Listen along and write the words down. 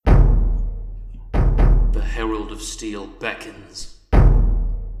Herald of Steel beckons.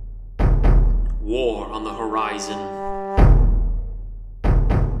 War on the horizon.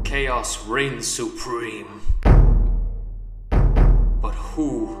 Chaos reigns supreme. But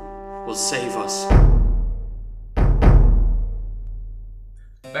who will save us?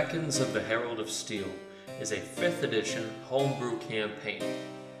 Beckons of the Herald of Steel is a 5th edition homebrew campaign.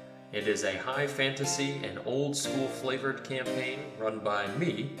 It is a high fantasy and old school flavored campaign run by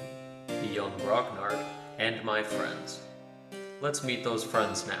me, the young Grognard, and my friends. Let's meet those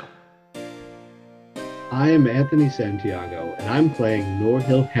friends now. I am Anthony Santiago, and I'm playing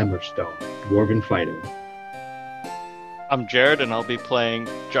Norhill Hammerstone, Dwarven Fighter. I'm Jared, and I'll be playing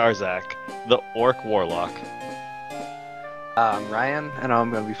Jarzak, the Orc Warlock. I'm Ryan, and I'm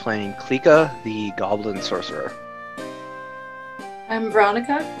going to be playing Klika, the Goblin Sorcerer. I'm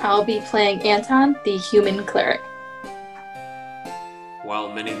Veronica. I'll be playing Anton, the Human Cleric.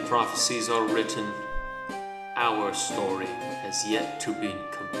 While many prophecies are written, our story has yet to be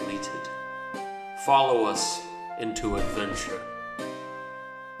completed. Follow us into adventure.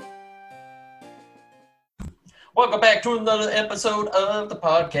 Welcome back to another episode of the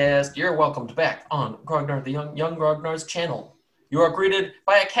podcast. You're welcomed back on Grognard, the young Grognard's channel. You are greeted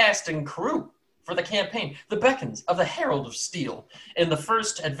by a cast and crew for the campaign, the Beckons of the Herald of Steel. In the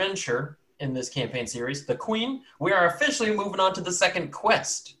first adventure in this campaign series, The Queen, we are officially moving on to the second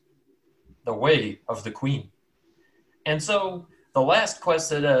quest, The Way of the Queen. And so the last quest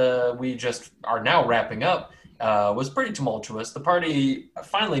that we just are now wrapping up was pretty tumultuous. The party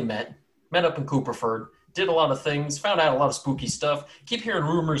finally met up in Cooperford, did a lot of things, found out a lot of spooky stuff, keep hearing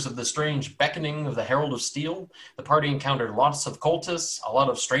rumors of the strange beckoning of the Herald of Steel. The party encountered lots of cultists, a lot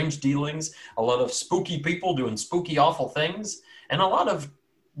of strange dealings, a lot of spooky people doing spooky, awful things, and a lot of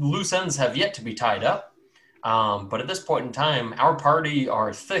loose ends have yet to be tied up. But at this point in time, our party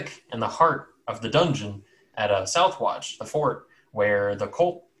are thick in the heart of the dungeon at Southwatch, the fort, where the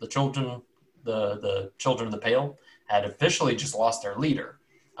cult, the children of the Pale, had officially just lost their leader.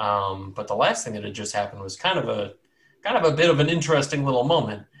 But the last thing that had just happened was kind of a bit of an interesting little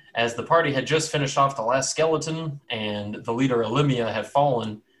moment, as the party had just finished off the last skeleton, and the leader Olimia had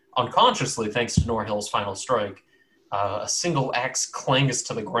fallen unconsciously thanks to Norhill's final strike. A single axe clangs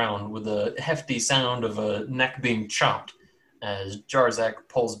to the ground with a hefty sound of a neck being chopped as Jarzak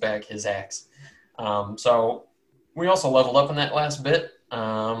pulls back his axe. So we also leveled up in that last bit.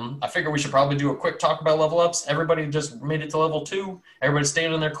 I figure we should probably do a quick talk about level ups. Everybody just made it to level 2. Everybody's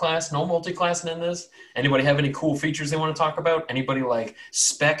staying in their class. No multi-classing in this. Anybody have any cool features they want to talk about? Anybody like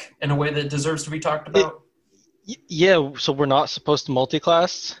spec in a way that deserves to be talked about? Yeah, so we're not supposed to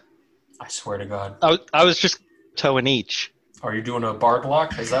multi-class? I swear to God. I was just towing each. Are you doing a bard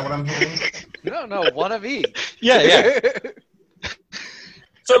block? Is that what I'm hearing? No, one of each. Yeah.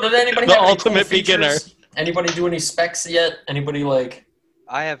 So did anybody The have any ultimate cool features? beginner. Anybody do any specs yet? Anybody like...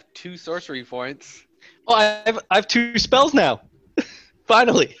 I have 2 sorcery points. Oh, I have 2 spells now.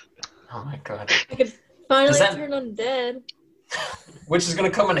 Finally. Oh my God. I could finally Does that- turn undead. Which is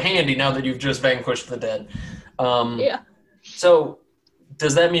going to come in handy now that you've just vanquished the dead. Yeah. So,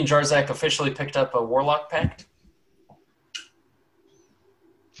 does that mean Jarzak officially picked up a Warlock Pact?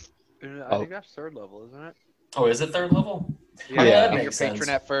 I think that's 3rd level, isn't it? Oh, is it 3rd level? Yeah, that your makes sense. patron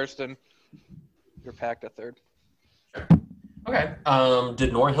at 1st and your pact at 3rd. Okay.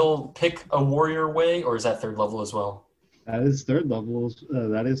 Did Norhill pick a warrior way, or is that 3rd level as well? That is third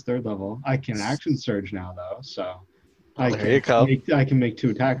level. I can action surge now, though, so There you go. I can make 2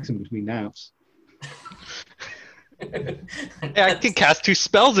 attacks in between naps. Yeah, I can cast 2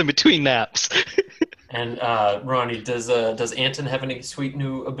 spells in between naps. And Ronnie, does Anton have any sweet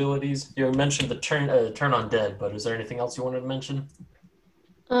new abilities? You mentioned the turn on dead, but is there anything else you wanted to mention?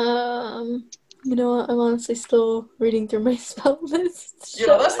 You know what? I'm honestly still reading through my spell list.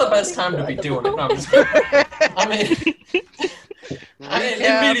 That's the best time to be doing it. No, I'm just kidding. I mean,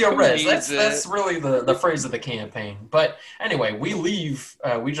 in media res, that's really the phrase of the campaign. But anyway, we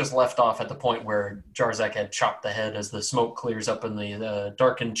just left off at the point where Jarzak had chopped the head as the smoke clears up in the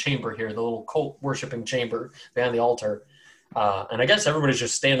darkened chamber here, the little cult worshipping chamber behind the altar. And I guess everybody's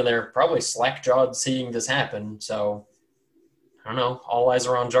just standing there, probably slack-jawed seeing this happen. So, I don't know, all eyes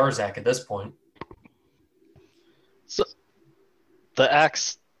are on Jarzak at this point. So the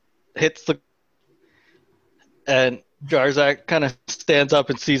axe hits and Jarzak kind of stands up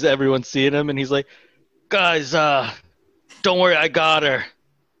and sees everyone seeing him, and he's like, "Guys, don't worry, I got her."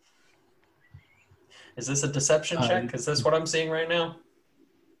 Is this a deception check? Is this what I'm seeing right now?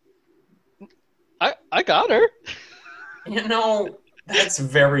 I got her. You know, that's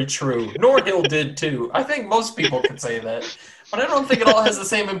very true. Norhill did too. I think most people could say that, but I don't think it all has the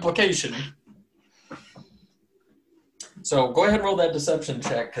same implication. So go ahead and roll that deception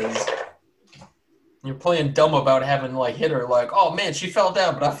check, because you're playing dumb about having, like, hit her, like, oh, man, she fell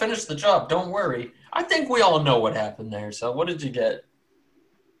down, but I finished the job. Don't worry. I think we all know what happened there. So what did you get?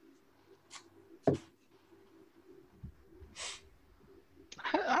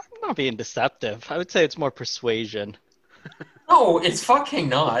 I'm not being deceptive. I would say it's more persuasion. No, it's fucking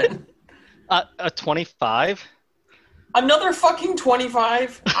not. A 25? Another fucking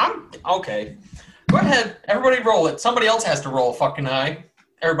 25? Okay. Go ahead. Everybody roll it. Somebody else has to roll a fucking eye.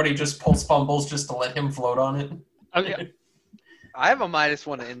 Everybody just pulls fumbles just to let him float on it. Okay. I have a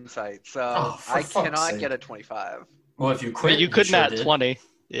 -1 insight, so Oh, for I fuck's cannot sake. get a 25. Well, if you crit, You could sure nat did. 20.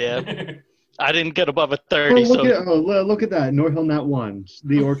 Yeah. I didn't get above a Oh, 30, so look at that. Norhill nat 1.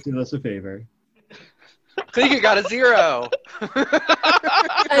 The orc did us a favor. Klika got a 0.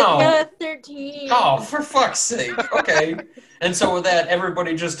 I No. got a 13. Oh, for fuck's sake. Okay. And so with that,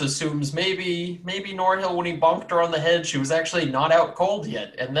 everybody just assumes maybe Norhill, when he bonked her on the head, she was actually not out cold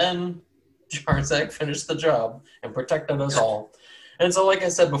yet. And then Jarzak finished the job and protected us all. And so, like I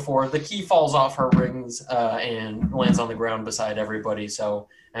said before, the key falls off her rings and lands on the ground beside everybody. So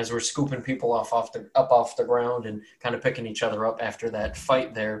as we're scooping people up off the ground and kind of picking each other up after that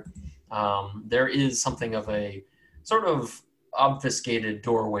fight there is something of a sort of obfuscated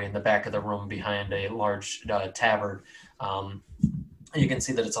doorway in the back of the room behind a large tabard. You can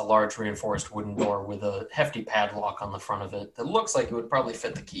see that it's a large reinforced wooden door with a hefty padlock on the front of it that looks like it would probably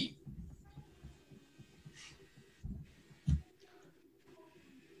fit the key.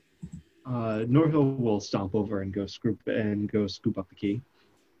 Norhill will stomp over and go scoop up the key.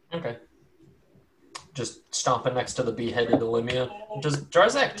 Okay. Just stomping next to the beheaded Olimia. Does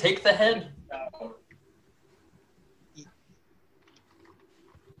Jarzak take the head?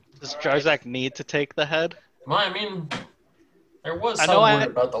 does Jarzak need to take the head? Well, I mean, there was I some know word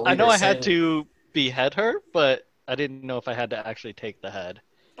about the leader I know I saying... had to behead her, but I didn't know if I had to actually take the head.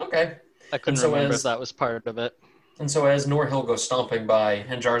 Okay. I couldn't so remember as- if that was part of it. And so as Norhill goes stomping by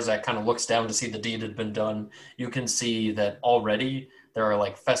and Jarzak kind of looks down to see the deed had been done, you can see that already there are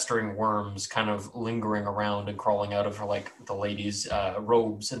like festering worms kind of lingering around and crawling out of her, like the lady's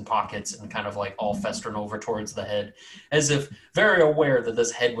robes and pockets and kind of like all festering over towards the head, as if very aware that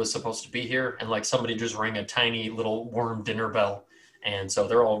this head was supposed to be here, and like somebody just rang a tiny little worm dinner bell. And so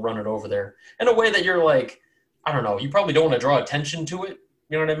they're all running over there in a way that you're like, I don't know, you probably don't want to draw attention to it.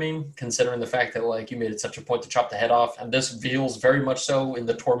 You know what I mean? Considering the fact that, like, you made it such a point to chop the head off, and this feels very much so in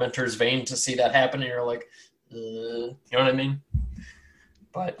the Tormentor's vein to see that happen, and you're like, you know what I mean?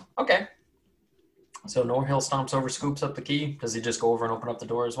 But, okay. So Norhill stomps over, scoops up the key. Does he just go over and open up the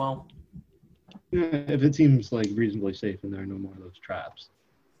door as well? Yeah, if it seems like reasonably safe and there are no more of those traps.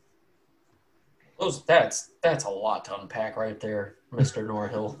 That's a lot to unpack right there, Mr.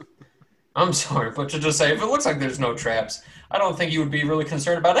 Norhill. I'm sorry, but to just say, if it looks like there's no traps, I don't think you would be really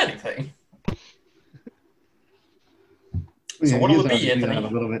concerned about anything. So what will it be,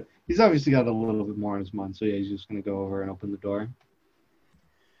 Anthony? He's obviously got a little bit more on his mind, so yeah, he's just going to go over and open the door.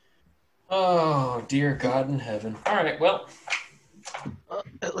 Oh, dear God in heaven. All right, well.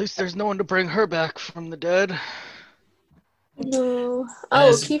 At least there's no one to bring her back from the dead. No. Oh,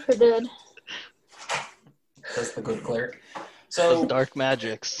 Kiefer did. That's the good cleric. So, Those dark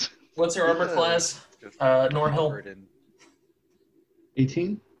magics. What's your armor class, Norhill?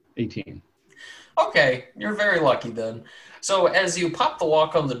 18? 18. Okay, you're very lucky then. So as you pop the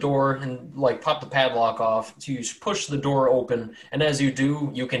lock on the door and like pop the padlock off, so you push the door open, and as you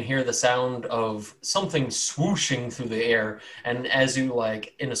do, you can hear the sound of something swooshing through the air. And as you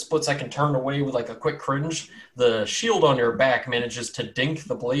like in a split second turn away with like a quick cringe, the shield on your back manages to dink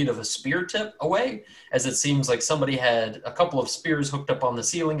the blade of a spear tip away, as it seems like somebody had a couple of spears hooked up on the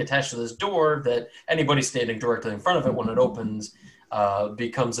ceiling attached to this door that anybody standing directly in front of it when it opens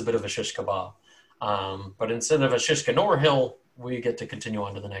becomes a bit of a shish kebab. But instead of a Shishka Norhill, we get to continue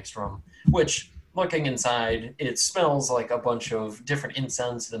on to the next room, which, looking inside, it smells like a bunch of different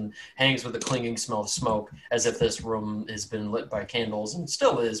incense and hangs with a clinging smell of smoke, as if this room has been lit by candles and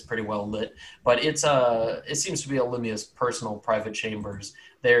still is pretty well lit. But it seems to be Olimia's personal private chambers.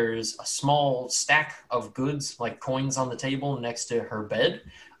 There's a small stack of goods, like coins, on the table next to her bed,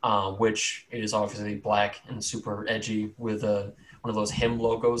 which is obviously black and super edgy with one of those hymn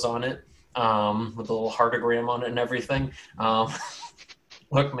logos on it. With a little heartogram on it and everything.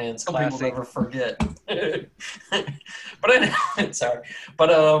 Look, man, some people never forget. But anyway, sorry. But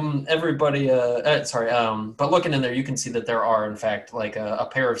everybody, but looking in there, you can see that there are, in fact, like a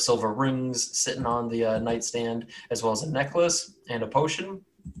pair of silver rings sitting on the nightstand, as well as a necklace and a potion.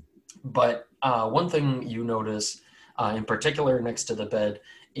 But one thing you notice in particular next to the bed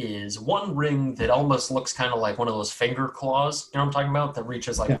is one ring that almost looks kind of like one of those finger claws, you know what I'm talking about, that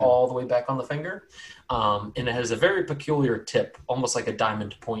reaches like Yeah. all the way back on the finger. And it has a very peculiar tip, almost like a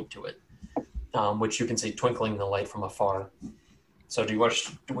diamond point to it, which you can see twinkling in the light from afar. So do you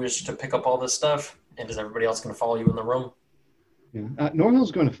wish to pick up all this stuff? And is everybody else going to follow you in the room? Yeah.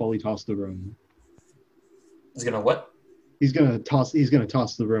 Norhill's going to fully toss the room. Is going to what? He's going to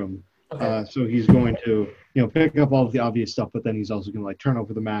toss the room. Okay. So he's going to, pick up all of the obvious stuff, but then he's also going to like turn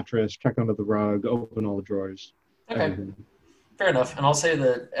over the mattress, check under the rug, open all the drawers. Okay. Everything. Fair enough. And I'll say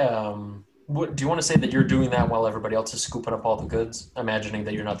that, do you want to say that you're doing that while everybody else is scooping up all the goods, imagining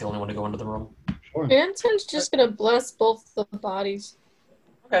that you're not the only one to go into the room? Sure. Anton's just gonna bless both the bodies.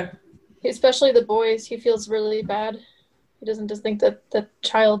 Okay. Especially the boys. He feels really bad. He doesn't just think that the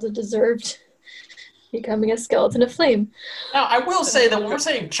child deserved becoming a skeleton of flame. Now, I will say that when we're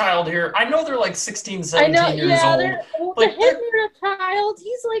saying child here, I know they're like 16, I 17 know, years yeah, old. for Like, him, they're a child.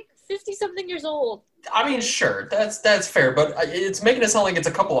 He's like 50-something years old. I mean, sure, that's fair, but it's making it sound like it's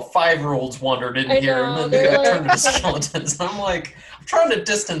a couple of 5-year-olds wandered in I here know, and then they're they got like- turned into skeletons. I'm trying to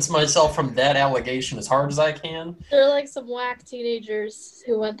distance myself from that allegation as hard as I can. They're like some whack teenagers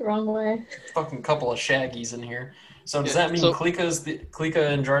who went the wrong way. Fucking couple of shaggies in here. So does Yeah, that mean so- Klika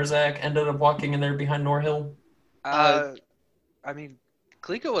and Jarzak ended up walking in there behind Norhill? I mean,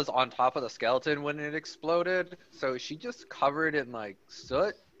 Klika was on top of the skeleton when it exploded, so she just covered in like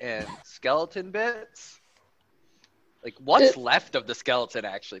soot and skeleton bits. Like, what's left of the skeleton?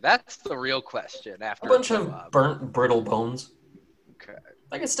 Actually, that's the real question. After A bunch it blew of up. burnt, brittle bones. Okay.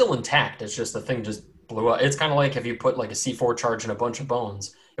 Like, it's still intact. It's just the thing just blew up. It's kind of like if you put like a C4 charge in a bunch of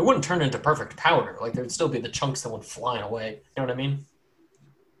bones. It wouldn't turn into perfect powder. Like, there'd still be the chunks that went flying away. You know what I mean?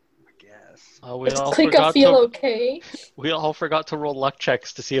 I guess. We Does all Klika forgot feel to okay? we all forgot to roll luck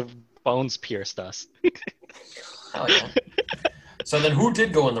checks to see if bones pierced us. Hell yeah. So then who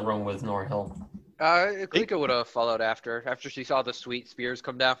did go in the room with Norhill? Klika would have followed after she saw the sweet spears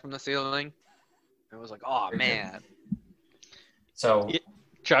come down from the ceiling. It was like, oh man. So, Yeah.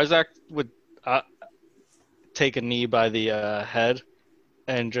 Jarzak would take a knee by the head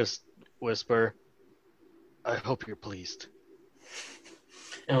and just whisper, "I hope you're pleased."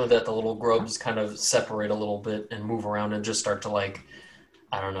 and with that, the little grubs kind of separate a little bit and move around and just start to like,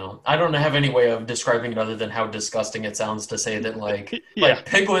 I don't know. I don't have any way of describing it other than how disgusting it sounds to say that like Yeah.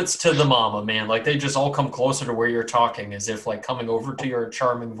 piglets to the mama, man. Like they just all come closer to where you're talking as if like coming over to your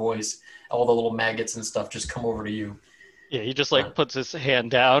charming voice. All the little maggots and stuff just come over to you. Yeah, he just like puts his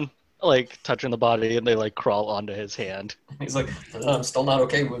hand down, like touching the body, and they like crawl onto his hand. He's like, I'm still not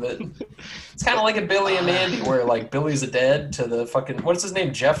okay with it. It's kind of like a Billy and Mandy where like Billy's a dad to the fucking, what's his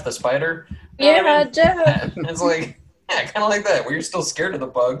name? Jeff the spider? You know what I Yeah, mean? Jeff. It's like, yeah, kind of like that, where you're still scared of the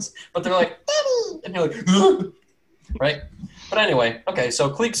bugs, but they're like, Daddy! And you're like, ugh! Right? But anyway, okay, so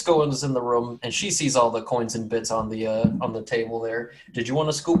Cleeks goes in the room, and she sees all the coins and bits on the table there. Did you want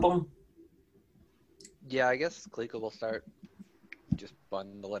to scoop them? Yeah, I guess Klika will start just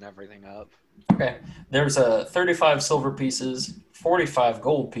bundling everything up. Okay. There's 35 silver pieces, 45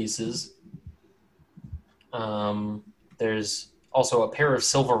 gold pieces. There's also a pair of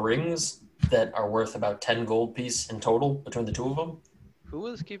silver rings that are worth about 10 gold piece in total between the two of them. Who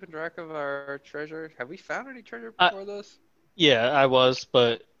was keeping track of our treasure? Have we found any treasure before this? Yeah, I was,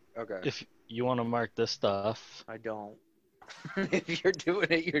 but Okay. if you want to mark this stuff, I don't. If you're doing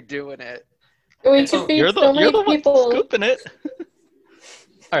it, you're doing it. We So could be you're so the many one people. scooping it.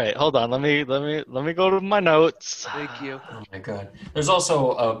 All right, hold on. Let me go to my notes. Thank you. Oh my god. There's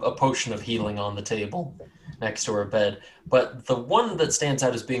also a potion of healing on the table next to her bed. But the one that stands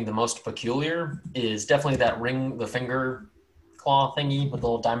out as being the most peculiar is definitely that ring, the finger claw thingy with the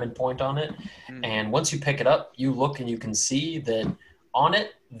little diamond point on it. Mm. And once you pick it up, you look and you can see that on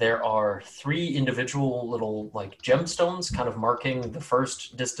it there are 3 individual little like gemstones kind of marking the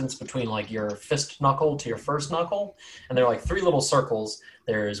first distance between like your fist knuckle to your first knuckle. And they're like 3 little circles.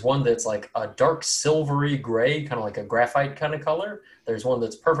 There's one that's like a dark silvery gray, kind of like a graphite kind of color. There's one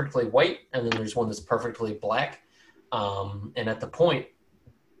that's perfectly white, and then there's one that's perfectly black. And at the point,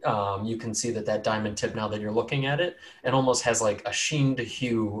 you can see that diamond tip, now that you're looking at it, it almost has like a sheened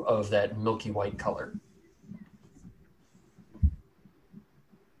hue of that milky white color.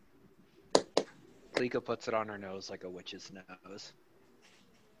 Klika puts it on her nose like a witch's nose.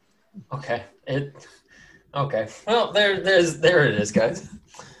 Okay. Okay. Well, there it is, guys.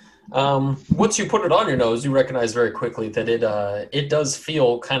 Once you put it on your nose, you recognize very quickly that it does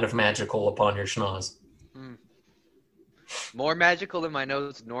feel kind of magical upon your schnoz. More magical than my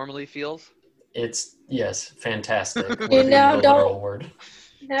nose normally feels. It's, yes, fantastic. would You be now the don't- literal word.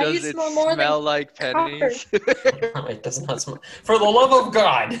 Now you Does it smell more smell than like pennies? No, it does not smell. For the love of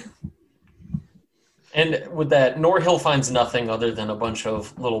God! And with that, Norhill finds nothing other than a bunch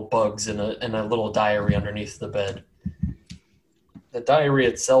of little bugs in a little diary underneath the bed. The diary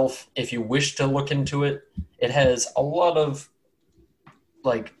itself, if you wish to look into it, it has a lot of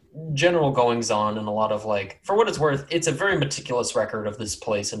like general goings on and a lot of like, for what it's worth, it's a very meticulous record of this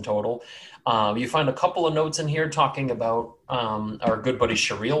place in total. You find a couple of notes in here talking about our good buddy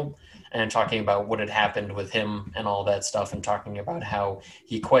Shereel and talking about what had happened with him and all that stuff, and talking about how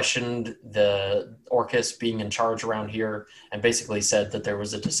he questioned the Orcus being in charge around here and basically said that there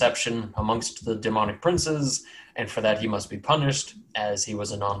was a deception amongst the demonic princes, and for that he must be punished as he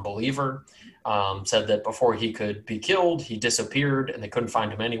was a non-believer. Said that before he could be killed, he disappeared and they couldn't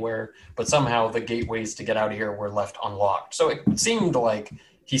find him anywhere, but somehow the gateways to get out of here were left unlocked. So it seemed like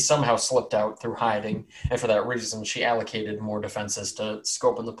he somehow slipped out through hiding, and for that reason she allocated more defenses to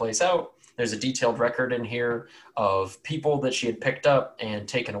scoping the place out. There's a detailed record in here of people that she had picked up and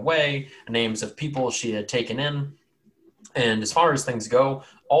taken away, names of people she had taken in, and as far as things go,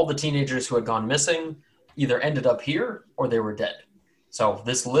 all the teenagers who had gone missing either ended up here or they were dead. So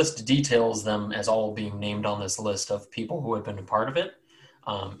this list details them as all being named on this list of people who had been a part of it,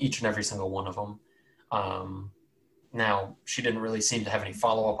 each and every single one of them. Now, she didn't really seem to have any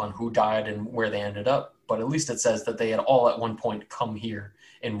follow-up on who died and where they ended up, but at least it says that they had all at one point come here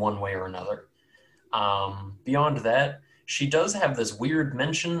in one way or another. Beyond that, she does have this weird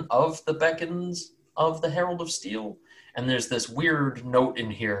mention of the Beckons of the Herald of Steel, and there's this weird note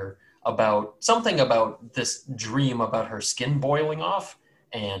in here about something about this dream about her skin boiling off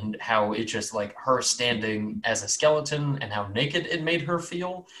and how it just like her standing as a skeleton and how naked it made her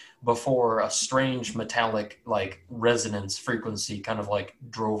feel before a strange metallic like resonance frequency kind of like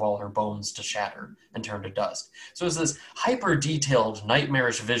drove all her bones to shatter and turn to dust. So it's this hyper detailed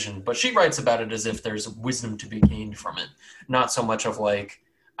nightmarish vision, but she writes about it as if there's wisdom to be gained from it. Not so much of like,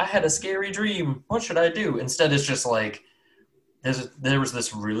 I had a scary dream, what should I do? Instead it's just like, there was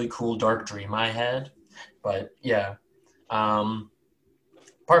this really cool dark dream I had, but yeah.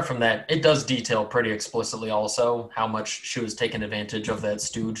 Apart from that, it does detail pretty explicitly also how much she was taking advantage of that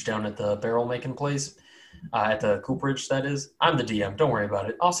stooge down at the barrel making place, at the cooperage, that is. I'm the DM, don't worry about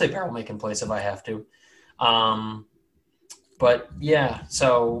it. I'll say barrel making place if I have to. But yeah,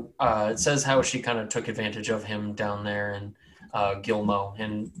 so it says how she kind of took advantage of him down there in Gilmo,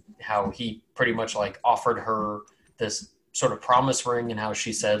 and how he pretty much like offered her this sort of promise ring, and how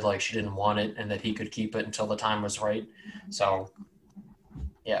she said like she didn't want it and that he could keep it until the time was right. So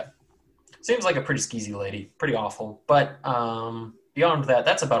yeah, seems like a pretty skeezy lady, pretty awful. But beyond that,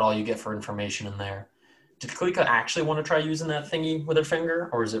 that's about all you get for information in there. Did Klika actually want to try using that thingy with her finger,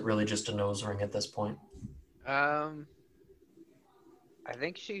 or is it really just a nose ring at this point? I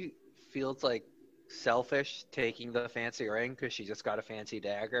think she feels like selfish taking the fancy ring because she just got a fancy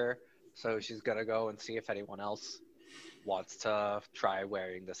dagger. So she's gonna go and see if anyone else wants to try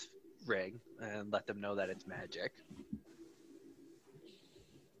wearing this ring and let them know that it's magic.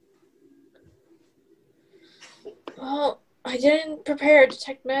 Well, I didn't prepare to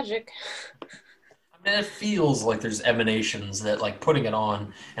detect magic. I mean, it feels like there's emanations that, like, putting it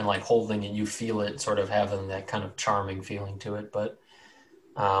on and, like, holding it, you feel it sort of having that kind of charming feeling to it, but,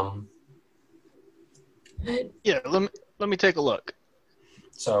 Yeah, let me take a look.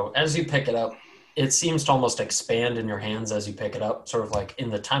 So, as you pick it up, it seems to almost expand in your hands as you pick it up, sort of like in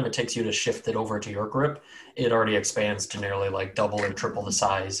the time it takes you to shift it over to your grip, it already expands to nearly, like, double or triple the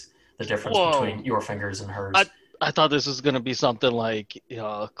size, the difference between your fingers and hers. I thought this was going to be something like,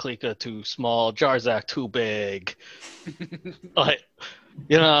 Klika too small, Jarzak too big. Like,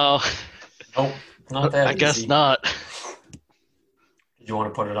 Nope, not that I guess easy. not. Did you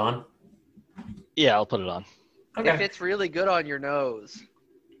want to put it on? Yeah, I'll put it on. Okay. If it's really good on your nose.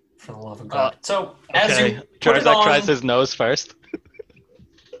 For the love of God. So, as Okay, you put it Jarzak on, tries his nose first.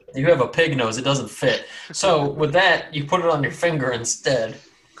 you have a pig nose, it doesn't fit. So, with that, you put it on your finger instead.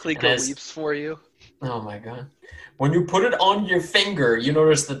 Klika weeps for you. Oh my God. When you put it on your finger, you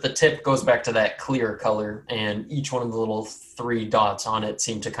notice that the tip goes back to that clear color, and each one of the little 3 dots on it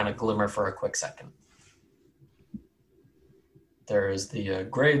seem to kind of glimmer for a quick second. There is the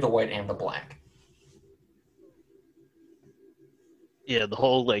gray, the white, and the black. Yeah, the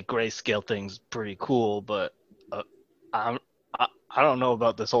whole like grayscale thing's pretty cool, but I don't know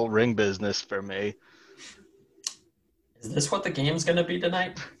about this whole ring business for me. Is this what the game's going to be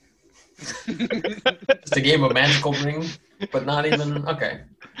tonight? Just a game of magical ring, but not even... Okay.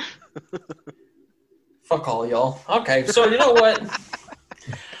 Fuck all y'all. Okay, so you know what?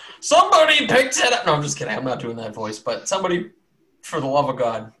 Somebody picked it up. No, I'm just kidding. I'm not doing that voice, but somebody For the love of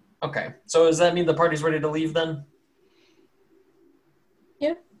God. Okay. So does that mean the party's ready to leave then?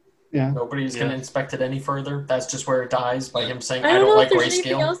 Yeah. Nobody's going to inspect it any further? That's just where it dies by him saying, I I don't don't know like if there's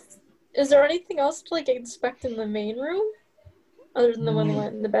anything grayscale? else. Is there anything else to like inspect in the main room other than the one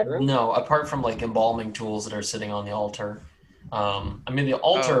in the bedroom? No, apart from like embalming tools that are sitting on the altar. I mean, the Oh.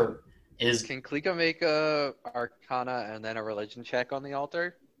 altar is... Can Klika make a Arcana and then a religion check on the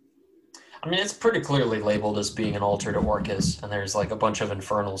altar? I mean, it's pretty clearly labeled as being an altar to Orcus, and there's like a bunch of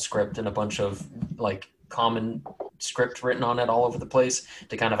infernal script and a bunch of like common script written on it all over the place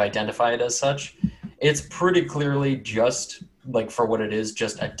to kind of identify it as such. It's pretty clearly just like for what it is,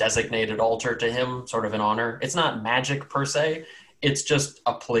 just a designated altar to him, sort of in honor. It's not magic per se. It's just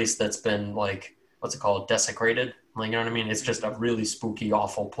a place that's been like, what's it called, desecrated. Like, you know what I mean? It's just a really spooky,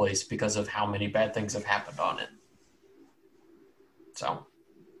 awful place because of how many bad things have happened on it. So.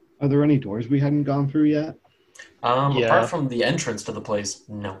 Are there any doors we hadn't gone through yet? Apart from the entrance to the place,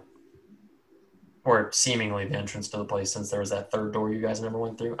 no. Or seemingly the entrance to the place, since there was that third door you guys never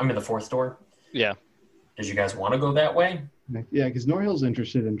went through. I mean, the fourth door. Yeah. Did you guys want to go that way? Yeah, because Norhill's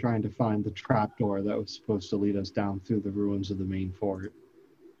interested in trying to find the trap door that was supposed to lead us down through the ruins of the main fort.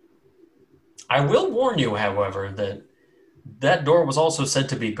 I will warn you, however, that that door was also said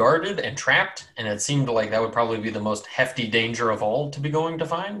to be guarded and trapped, and it seemed like that would probably be the most hefty danger of all to be going to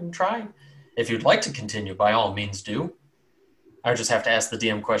find and try. If you'd like to continue, by all means do. I just have to ask the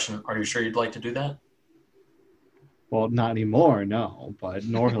DM question, are you sure you'd like to do that? Well, not anymore, no, but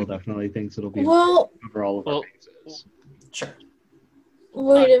Norhill definitely thinks it'll be Well, cover all of our bases. Sure.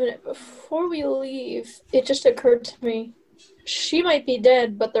 wait a minute. Before we leave, it just occurred to me. She might be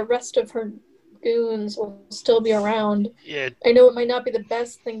dead, but the rest of her goons will still be around. Yeah. I know it might not be the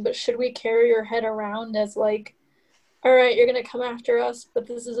best thing, but should we carry her head around as like, all right, you're gonna come after us, but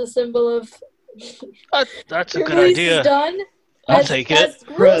this is a symbol of That's a your good race idea. is done. I'll take it. As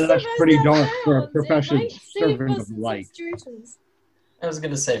gruesome That's as pretty that dark for a sounds, profession it might save servant us of in light. situations. I was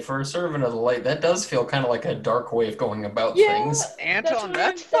going to say, for a servant of the light, that does feel kind of like a dark way of going about Yeah, things. Anton,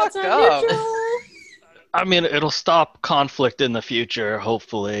 that's that's fucked our up. neutral. I mean, it'll stop conflict in the future,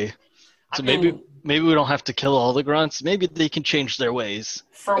 hopefully. So I mean, maybe we don't have to kill all the grunts. Maybe they can change their ways.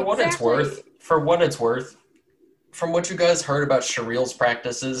 for what it's Exactly. worth, from what you guys heard about Sharil's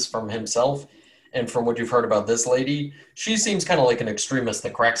practices from himself, and from what you've heard about this lady, she seems kind of like an extremist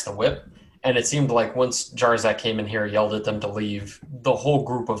that cracks the whip. And it seemed like once Jarzak came in here, yelled at them to leave, the whole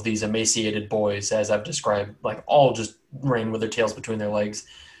group of these emaciated boys, as I've described, like all just ran with their tails between their legs.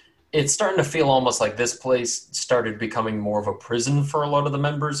 It's starting to feel almost like this place started becoming more of a prison for a lot of the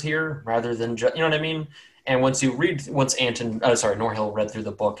members here, rather than you know what I mean. And once Norhill read through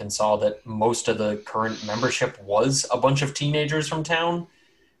the book and saw that most of the current membership was a bunch of teenagers from town,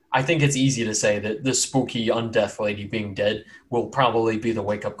 I think it's easy to say that this spooky undeath lady being dead will probably be the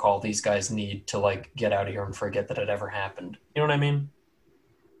wake-up call these guys need to like get out of here and forget that it ever happened. You know what I mean?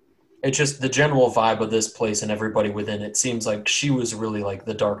 It's just the general vibe of this place and everybody within it seems like she was really like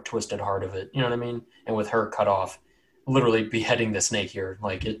the dark, twisted heart of it. You know what I mean? And with her cut off, literally beheading the snake here,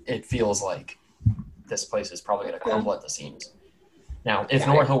 like it feels like this place is probably going to crumble at the seams. Now, if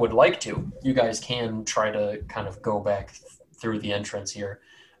Norhill would like to, you guys can try to kind of go back through the entrance here.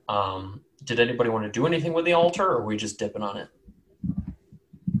 Did anybody want to do anything with the altar, or are we just dipping on it?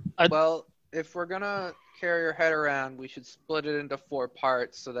 Well, if we're gonna carry her head around, we should split it into 4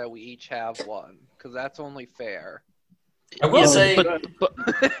 parts so that we each have one, because that's only fair. I will say,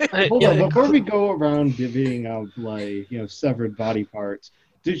 Hey, Hold Yeah. on, before we go around divvying out like severed body parts,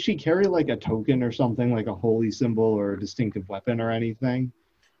 did she carry like a token or something, like a holy symbol or a distinctive weapon or anything?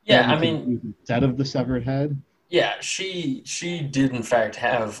 yeah, that we I could mean, use instead of the severed head. yeah, she did in fact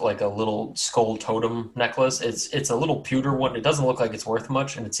have like a little skull totem necklace. It's a little pewter one. It doesn't look like it's worth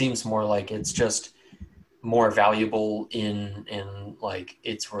much, and it seems more like it's just more valuable in like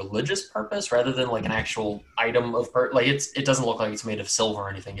its religious purpose rather than like an actual item of like it doesn't look like it's made of silver or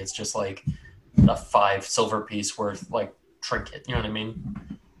anything. It's just like a 5 silver piece worth like trinket. You know what I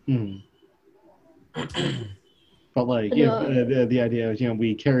mean? But like, the idea is,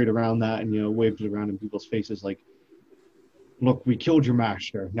 we carried around that and waved it around in people's faces, like, look, we killed your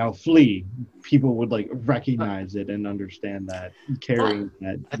master. Now flee. People would like recognize it and understand that carrying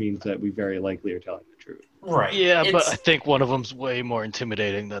that means that we very likely are telling the truth. Right. Yeah, but I think one of them's way more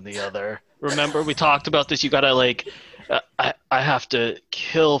intimidating than the other. Remember, we talked about this. You gotta like, I have to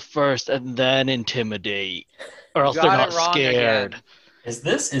kill first and then intimidate, or else they're not scared. Again. Is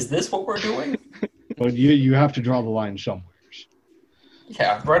this what we're doing? But you have to draw the line somewhere.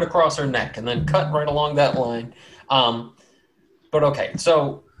 Yeah, right across her neck, and then cut right along that line. But okay,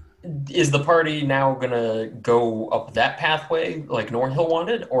 so is the party now gonna go up that pathway like Norhill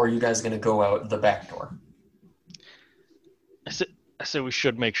wanted, or are you guys gonna go out the back door? I said we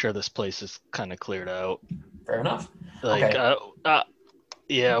should make sure this place is kind of cleared out. Fair enough. Like, Okay.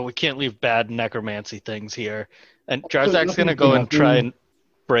 yeah, we can't leave bad necromancy things here. And So Jarzak's nothing gonna for go and try nothing. and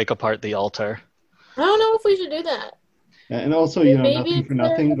break apart the altar. I don't know if we should do that. And also, Maybe nothing it's for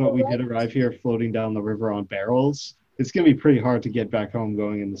nothing, but we did their- arrive here floating down the river on barrels. It's going to be pretty hard to get back home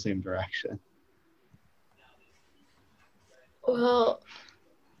going in the same direction. Well,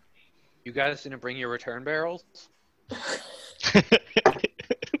 You guys didn't bring your return barrels?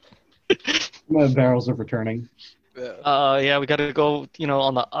 The barrels are returning. Yeah, we gotta go,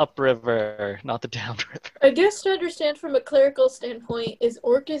 on the upriver, not the downriver. I guess to understand from a clerical standpoint, is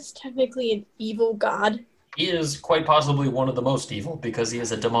Orcus technically an evil god? He is quite possibly one of the most evil because he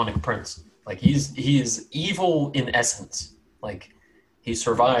is a demonic prince. Like he is evil in essence. Like he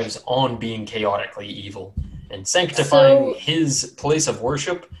survives on being chaotically evil. And sanctifying So- his place of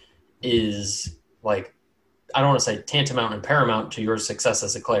worship is like, I don't want to say tantamount and paramount to your success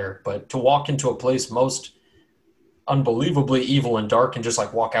as a cleric, but to walk into a place most unbelievably evil and dark and just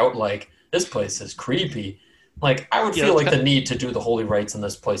like walk out like, this place is creepy. Like, I would feel like the need to do the holy rites in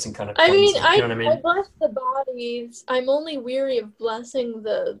this place and kind of cleanse it, you know what I mean? I bless the bodies. I'm only weary of blessing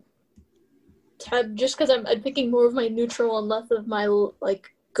the tab just because I'm thinking more of my neutral and less of my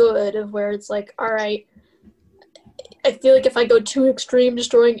like good, of where it's like, all right, I feel like if I go too extreme,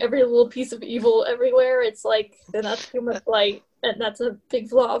 destroying every little piece of evil everywhere, it's like, then that's too much light, and that's a big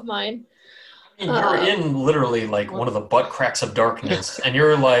flaw of mine. I mean, you're in literally like one of the butt cracks of darkness, and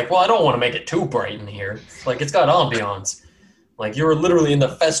you're like, well, I don't want to make it too bright in here. Like, it's got ambiance. Like, you're literally in the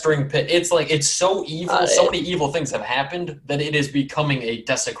festering pit. It's like, it's so evil. So many evil things have happened that it is becoming a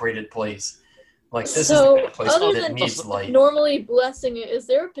desecrated place. Like, this is the kind of place other that than needs light. normally blessing it, is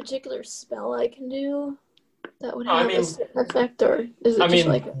there a particular spell I can do that would have a certain effect, or is it just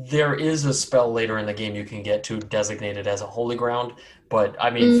like... There is a spell later in the game you can get to designated as a holy ground, but I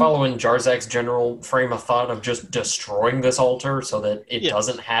mean, following Jarzak's general frame of thought of just destroying this altar so that it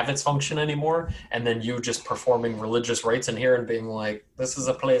doesn't have its function anymore, and then you just performing religious rites in here and being like, this is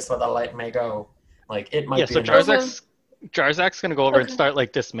a place where the light may go. Like, it might be enough. Jarzak's gonna go over and start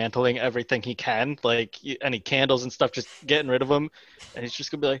like dismantling everything he can, like any candles and stuff, just getting rid of them, and he's just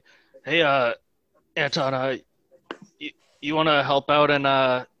gonna be like, hey, Anton, you want to help out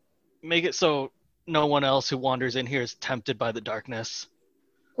and make it so no one else who wanders in here is tempted by the darkness?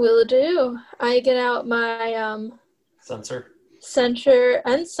 Will do. I get out my censer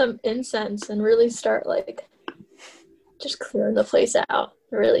and some incense and really start like just clearing the place out.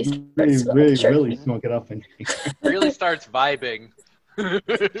 Really smoke it up and really starts vibing.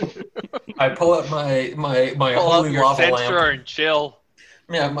 I pull up my holy lava lamp and chill.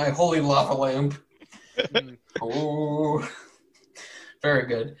 Yeah, my holy lava lamp. Oh, very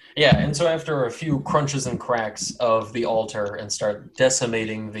good. Yeah, and so after a few crunches and cracks of the altar and start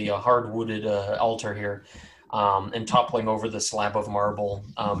decimating the hard-wooded altar here, and toppling over the slab of marble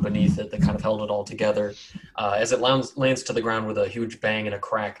beneath it that kind of held it all together, as it lands to the ground with a huge bang and a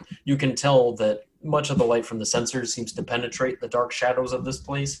crack, you can tell that much of the light from the sensors seems to penetrate the dark shadows of this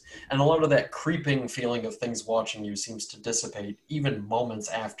place, and a lot of that creeping feeling of things watching you seems to dissipate even moments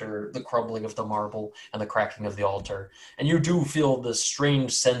after the crumbling of the marble and the cracking of the altar. And you do feel this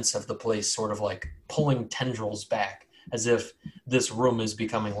strange sense of the place sort of like pulling tendrils back, as if this room is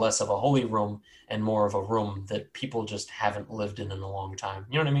becoming less of a holy room and more of a room that people just haven't lived in a long time.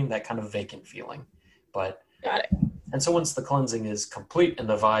 You know what I mean? That kind of vacant feeling. But got it. And so once the cleansing is complete and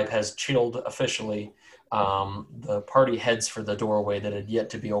the vibe has chilled officially, the party heads for the doorway that had yet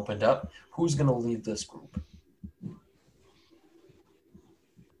to be opened up. Who's going to lead this group?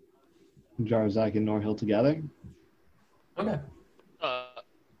 Jarzak and Norhill together. Okay.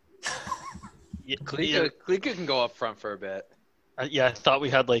 Klika can go up front for a bit. Yeah, I thought we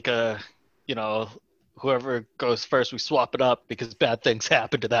had like whoever goes first, we swap it up because bad things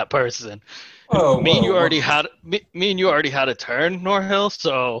happen to that person. Me and you already had a turn, Norhill,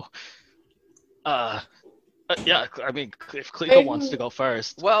 so yeah, I mean, if Klika wants to go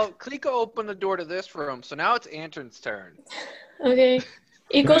first. Well, Klika opened the door to this room, so now it's Anton's turn. Okay.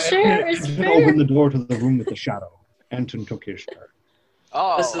 Equal share is fair. Open the door to the room with the shadow. Anton took his turn.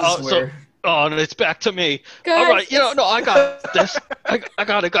 And it's back to me. Guys, all right, no, I got this. I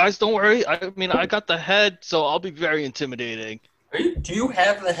got it, guys. Don't worry. I mean, I got the head, so I'll be very intimidating. Do you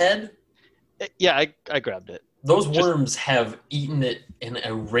have the head? Yeah, I grabbed it. Those worms have eaten it in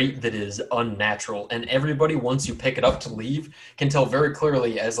a rate that is unnatural, and everybody, once you pick it up to leave, can tell very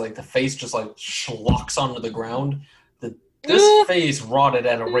clearly as like the face just like schlocks onto the ground that This face rotted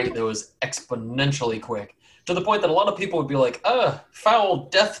at a rate that was exponentially quick, to the point that a lot of people would be like, foul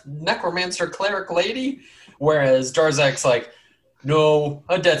death necromancer cleric lady, whereas Jarzak's like, no,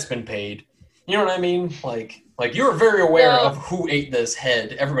 a debt's been paid. You know what I mean? Like you're very aware of who ate this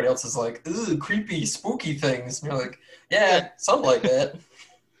head. Everybody else is like, ooh, creepy, spooky things. And you're like, yeah, something like that.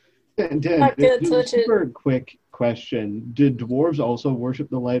 Not gonna touch it. Super quick question. Did dwarves also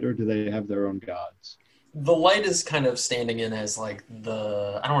worship the light, or do they have their own gods? The light is kind of standing in as like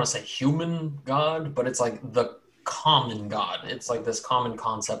I don't want to say human god, but it's like the common god. It's like this common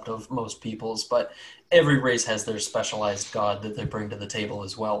concept of most people's, but every race has their specialized god that they bring to the table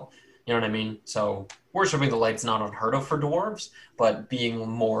as well. You know what I mean? So worshiping the light's not unheard of for dwarves, but being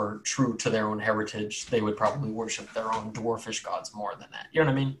more true to their own heritage, they would probably worship their own dwarfish gods more than that. You know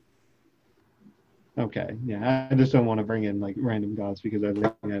what I mean? Okay, yeah. I just don't want to bring in like random gods because I know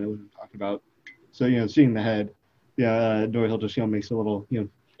what I'm talking about. So, seeing the head, Doyle just, makes a little,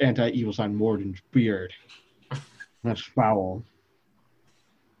 anti-evil sign Morden's beard. That's foul.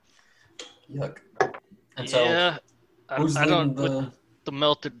 Yuck. And so, yeah, who's I don't, the... with the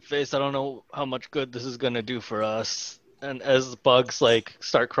melted face, I don't know how much good this is going to do for us. And as bugs,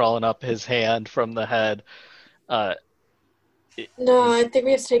 start crawling up his hand from the head. No, I think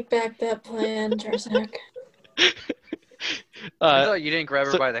we have to take back that plan, Jarzak. I thought you didn't grab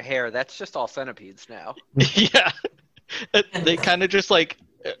her by the hair. That's just all centipedes now. Yeah. They kind of just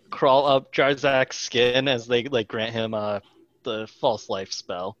crawl up Jarzak's skin as they grant him the false life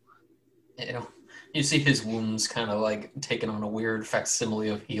spell. You see his wounds kind of taking on a weird facsimile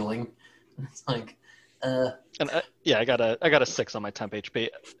of healing. It's like, And I got a 6 on my temp HP.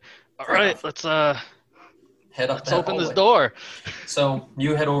 All right, let's head up. Let's open this door. So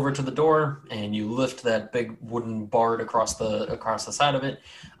you head over to the door and you lift that big wooden board across the side of it.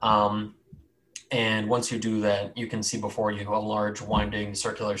 And once you do that, you can see before you a large winding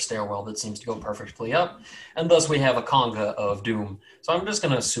circular stairwell that seems to go perfectly up. And thus we have a conga of doom. So I'm just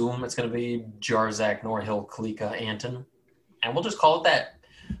going to assume it's going to be Jarzak, Norhill, Kalika, Anton. And we'll just call it that.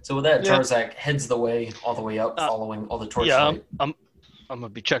 So with that, Jarzak heads the way all the way up, following all the torchlight. I'm going to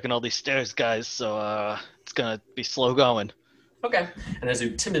be checking all these stairs, guys, so it's going to be slow going. Okay. And as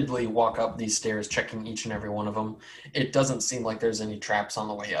you timidly walk up these stairs, checking each and every one of them, it doesn't seem like there's any traps on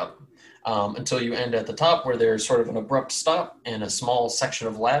the way up. Until you end at the top where there's sort of an abrupt stop and a small section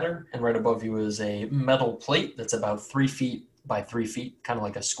of ladder, and right above you is a metal plate that's about 3 feet by 3 feet, kind of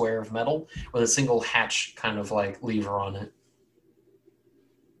like a square of metal, with a single hatch kind of lever on it.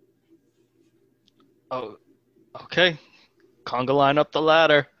 Oh, okay. Conga line up the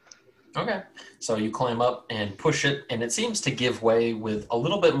ladder. Okay. So you climb up and push it, and it seems to give way with a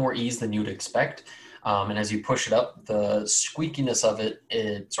little bit more ease than you'd expect. And as you push it up, the squeakiness of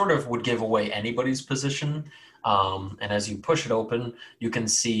it sort of would give away anybody's position. And as you push it open, you can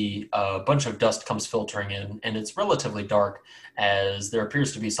see a bunch of dust comes filtering in, and it's relatively dark as there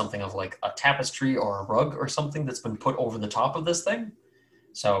appears to be something of a tapestry or a rug or something that's been put over the top of this thing.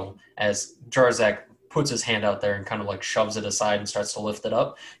 So as Jarzak puts his hand out there and kind of shoves it aside and starts to lift it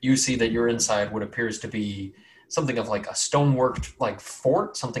up, you see that you're inside what appears to be something of a stoneworked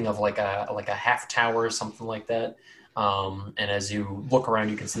fort, something of a half tower, something like that. And as you look around,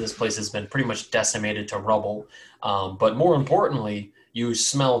 you can see this place has been pretty much decimated to rubble. But more importantly, you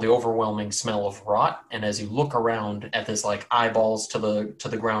smell the overwhelming smell of rot. And as you look around at this eyeballs to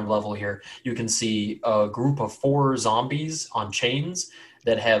the ground level here, you can see a group of 4 zombies on chains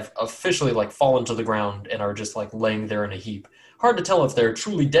that have officially fallen to the ground and are just laying there in a heap. Hard to tell if they're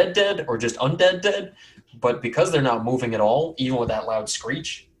truly dead or just undead dead, but because they're not moving at all, even with that loud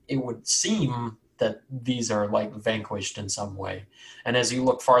screech, it would seem that these are vanquished in some way. And as you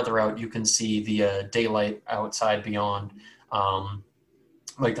look farther out, you can see the daylight outside beyond,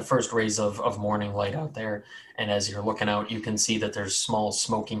 the first rays of morning light out there. And as you're looking out, you can see that there's small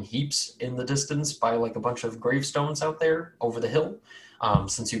smoking heaps in the distance by a bunch of gravestones out there over the hill.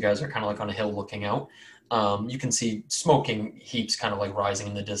 Since you guys are kind of on a hill looking out, you can see smoking heaps kind of rising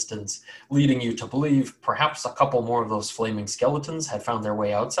in the distance, leading you to believe perhaps a couple more of those flaming skeletons had found their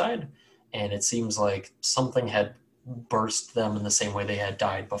way outside, and it seems like something had burst them in the same way they had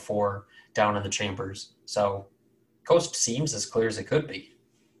died before down in the chambers. So, coast seems as clear as it could be.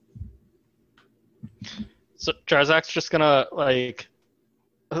 So Jarzak's just gonna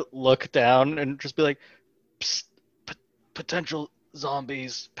look down and just be like, psst, potential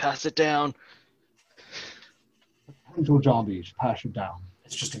zombies, pass it down. Potential zombies, pass it down.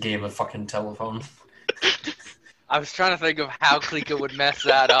 It's just a game of fucking telephone. I was trying to think of how Klika would mess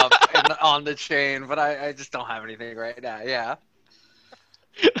that up on the chain, but I just don't have anything right now. Yeah.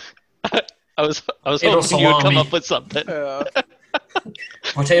 I was Potato hoping you would come salami. up with something.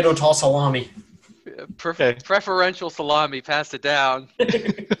 Potato toss salami. Preferential salami, pass it down.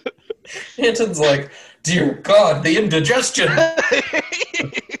 Anton's like, dear God, the indigestion.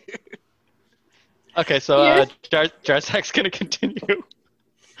 Okay, so Jarzak's gonna continue.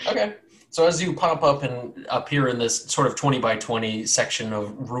 Okay. So as you pop up and appear in this sort of 20 by 20 section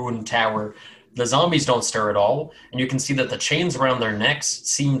of ruined tower, the zombies don't stir at all, and you can see that the chains around their necks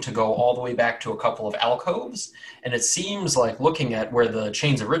seem to go all the way back to a couple of alcoves, and it seems like, looking at where the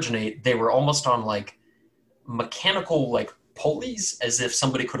chains originate, they were almost on like mechanical like pulleys, as if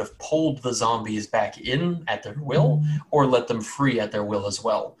somebody could have pulled the zombies back in at their will or let them free at their will as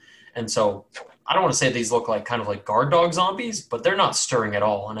well. And so I don't want to say these look like kind of like guard dog zombies, but they're not stirring at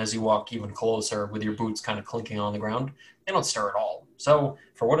all. And as you walk even closer with your boots kind of clinking on the ground, they don't stir at all. So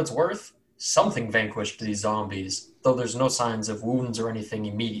for what it's worth, something vanquished these zombies, though there's no signs of wounds or anything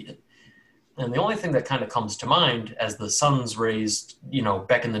immediate. And the only thing that kind of comes to mind as the sun's rays,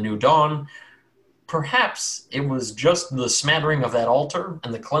 beckon the new dawn, perhaps it was just the smattering of that altar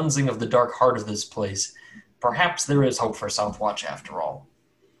and the cleansing of the dark heart of this place. Perhaps there is hope for Southwatch after all.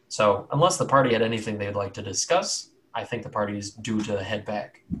 So, unless the party had anything they'd like to discuss, I think the party is due to head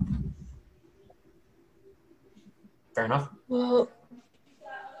back. Fair enough? Well,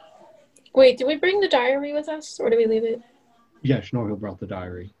 wait, did we bring the diary with us, or did we leave it? Yeah, Schnorkel brought the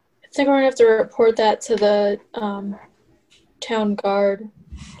diary. I think we're going to have to report that to the town guard,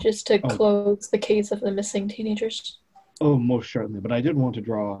 just to close the case of the missing teenagers. Oh, most certainly. But I did want to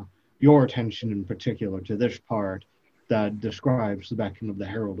draw your attention in particular to this part that describes the Beckon of the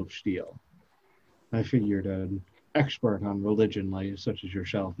Herald of Steel. I figured an expert on religion such as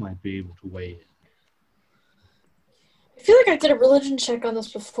yourself might be able to weigh in. I feel like I did a religion check on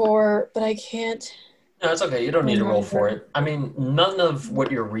this before, but I can't. No, it's okay. You don't need to roll for it. I mean, none of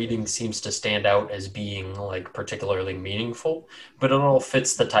what you're reading seems to stand out as being, particularly meaningful, but it all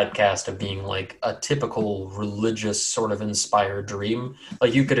fits the typecast of being, a typical religious sort of inspired dream.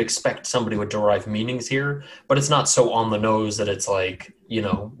 You could expect somebody would derive meanings here, but it's not so on the nose that it's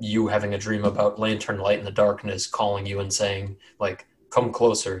you having a dream about lantern light in the darkness calling you and saying, come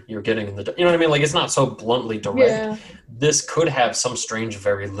closer, you're getting in the... You know what I mean? It's not so bluntly direct. Yeah. This could have some strange,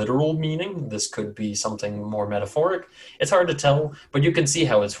 very literal meaning. This could be something more metaphoric. It's hard to tell, but you can see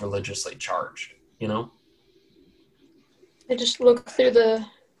how it's religiously charged, I just looked through the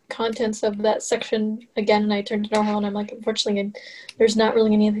contents of that section again, and I turned to Normal, and I'm like, unfortunately, there's not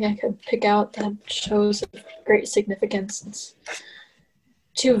really anything I could pick out that shows great significance. It's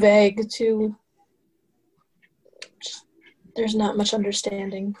too vague, there's not much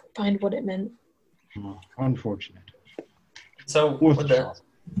understanding behind what it meant. Unfortunate. So with that,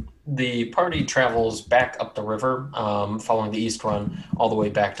 the party travels back up the river, following the east run, all the way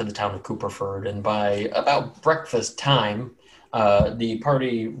back to the town of Cooperford. And by about breakfast time, the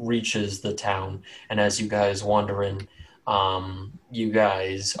party reaches the town. And as you guys wander in, you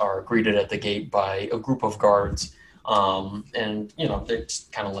guys are greeted at the gate by a group of guards. And, they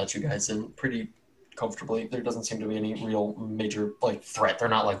just kind of let you guys in pretty comfortably. There doesn't seem to be any real major threat. They're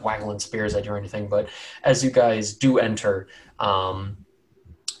not waggling spears at you or anything, but as you guys do enter,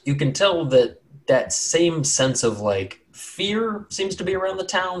 you can tell that same sense of fear seems to be around the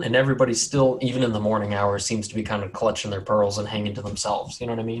town, and everybody still, even in the morning hours, seems to be kind of clutching their pearls and hanging to themselves. You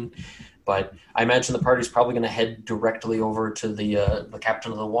know what I mean? But I imagine the party's probably going to head directly over to the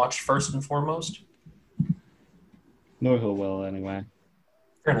captain of the watch first and foremost. No, he'll will anyway.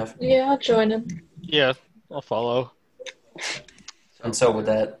 Fair enough. Yeah, I'll join him. Yeah, I'll follow. And so with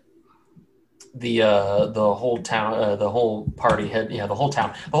that, the whole town, the whole party head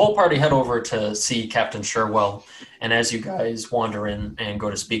over to see Captain Sherwell. And as you guys wander in and go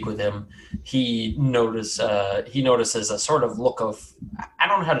to speak with him, he notices a sort of look of, I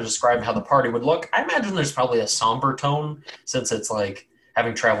don't know how to describe how the party would look. I imagine there's probably a somber tone, since it's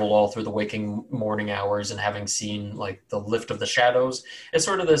having traveled all through the waking morning hours and having seen the lift of the shadows. It's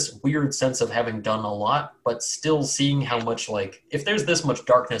sort of this weird sense of having done a lot, but still seeing how much if there's this much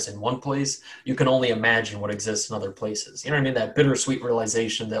darkness in one place, you can only imagine what exists in other places. You know what I mean? That bittersweet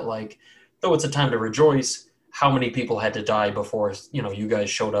realization that though it's a time to rejoice, how many people had to die before, you guys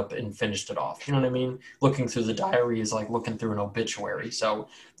showed up and finished it off. You know what I mean? Looking through the diary is looking through an obituary. So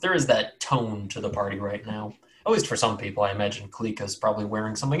there is that tone to the party right now. At least for some people. I imagine Kalika's probably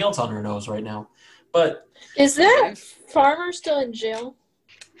wearing something else on her nose right now. But is that farmer still in jail?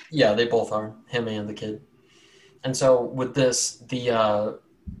 Yeah, they both are, him and the kid. And so with this, the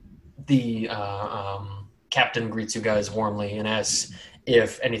captain greets you guys warmly and asks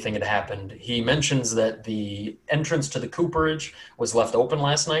if anything had happened. He mentions that the entrance to the cooperage was left open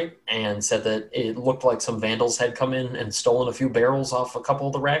last night and said that it looked like some vandals had come in and stolen a few barrels off a couple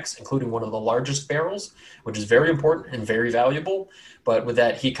of the racks, including one of the largest barrels, which is very important and very valuable. But with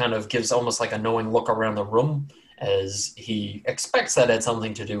that, he kind of gives almost like a knowing look around the room as he expects that had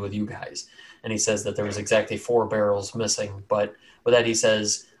something to do with you guys. And he says that there was exactly 4 barrels missing. But with that, he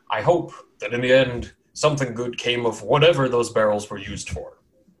says, I hope that in the end, something good came of whatever those barrels were used for.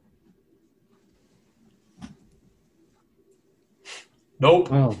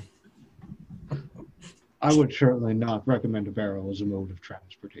 Nope. Well, I would certainly not recommend a barrel as a mode of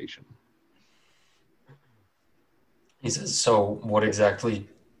transportation. He says, so what exactly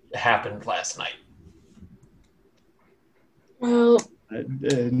happened last night? Well,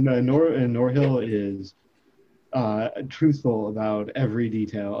 Norhill is truthful about every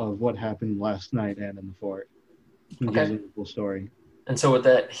detail of what happened last night and in the fort. He gives a full story. And so with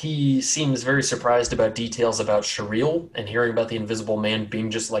that, he seems very surprised about details about Shereel and hearing about the Invisible Man being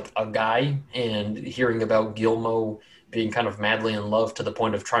just like a guy and hearing about Gilmo being kind of madly in love to the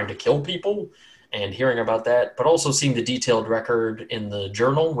point of trying to kill people and hearing about that, but also seeing the detailed record in the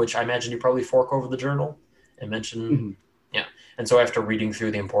journal, which I imagine you probably fork over the journal and mention. Mm-hmm. Yeah. And so after reading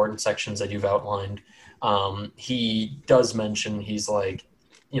through the important sections that you've outlined, he does mention, he's like,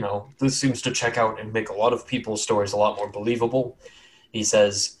 this seems to check out and make a lot of people's stories a lot more believable. He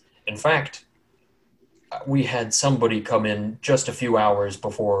says, in fact, we had somebody come in just a few hours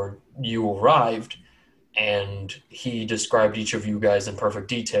before you arrived, and he described each of you guys in perfect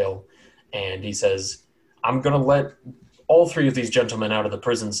detail. And he says, I'm going to let all 3 of these gentlemen out of the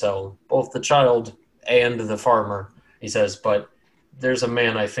prison cell, both the child and the farmer. He says, but there's a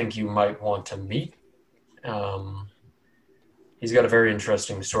man I think you might want to meet. He's got a very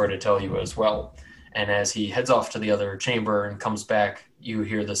interesting story to tell you as well. And as he heads off to the other chamber and comes back, you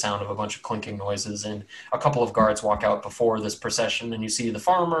hear the sound of a bunch of clinking noises, and a couple of guards walk out before this procession, and you see the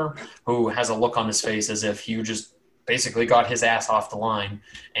farmer, who has a look on his face as if you just basically got his ass off the line,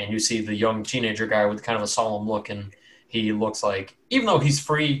 and you see the young teenager guy with kind of a solemn look, and he looks like, even though he's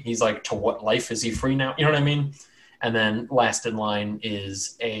free, he's like, to what life is he free now? You know what I mean? And then last in line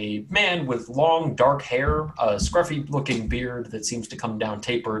is a man with long, dark hair, a scruffy-looking beard that seems to come down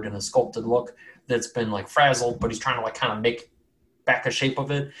tapered in a sculpted look that's been, like, frazzled, but he's trying to, like, kind of make back a shape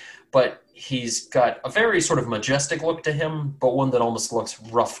of it. But he's got a very sort of majestic look to him, but one that almost looks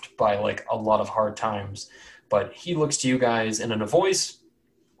roughed by, like, a lot of hard times. But he looks to you guys and in a voice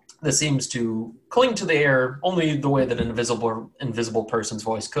that seems to cling to the air only the way that an invisible person's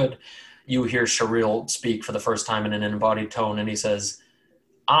voice could. You hear Shereel speak for the first time in an embodied tone, and he says,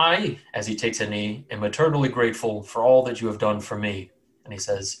 I, as he takes a knee, am eternally grateful for all that you have done for me. And he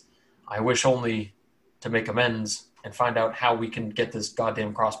says, I wish only to make amends and find out how we can get this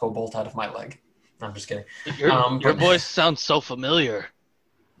goddamn crossbow bolt out of my leg. I'm just kidding. Your voice sounds so familiar.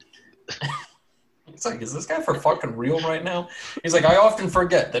 It's like, is this guy for fucking real right now? He's like, I often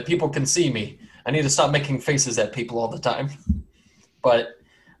forget that people can see me. I need to stop making faces at people all the time. But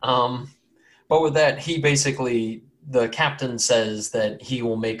with that, he basically, the captain says that he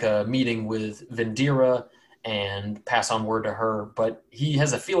will make a meeting with Vendira and pass on word to her. But he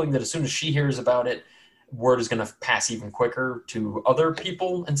has a feeling that as soon as she hears about it, word is going to pass even quicker to other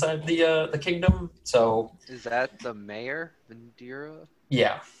people inside the kingdom. So is that the mayor, Vendira?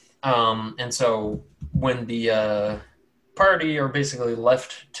 Yeah. And so when the party are basically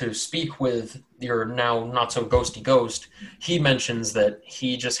left to speak with your now not so ghosty ghost, he mentions that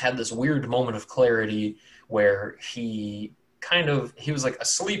he just had this weird moment of clarity where he was like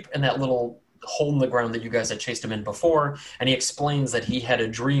asleep in that little hole in the ground that you guys had chased him in before, and he explains that he had a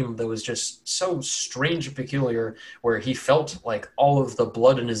dream that was just so strange and peculiar, where he felt like all of the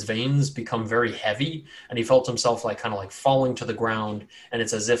blood in his veins become very heavy, and he felt himself like kind of like falling to the ground, and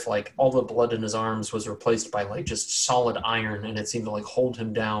it's as if like all the blood in his arms was replaced by like just solid iron, and it seemed to like hold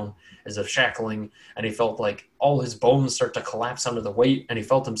him down as if shackling, and he felt like all his bones start to collapse under the weight, and he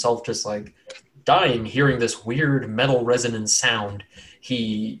felt himself just like dying, hearing this weird metal resonance sound.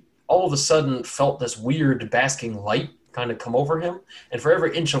 He all of a sudden felt this weird basking light kind of come over him, and for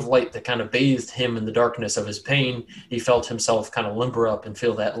every inch of light that kind of bathed him in the darkness of his pain, he felt himself kind of limber up and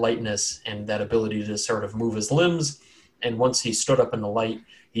feel that lightness and that ability to sort of move his limbs. And once he stood up in the light,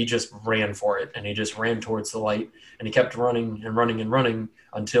 he just ran for it, and he just ran towards the light, and he kept running and running and running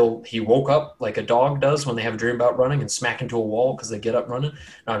until he woke up like a dog does when they have a dream about running and smack into a wall because they get up running.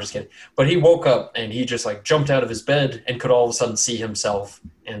 No, I'm just kidding. But he woke up, and he just like jumped out of his bed and could all of a sudden see himself.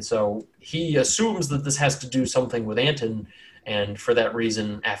 And so he assumes that this has to do something with Anton, and for that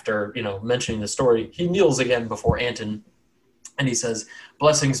reason, after mentioning the story, he kneels again before Anton, And he says,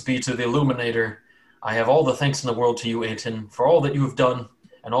 "Blessings be to the Illuminator. I have all the thanks in the world to you, Anton, for all that you have done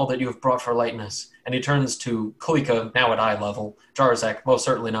and all that you have brought for lightness." And he turns to Kalika, now at eye level, Jarzak, most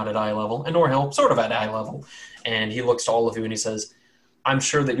certainly not at eye level, and Norhill, sort of at eye level. And he looks to all of you and he says, "I'm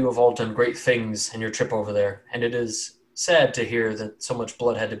sure that you have all done great things in your trip over there, and it is sad to hear that so much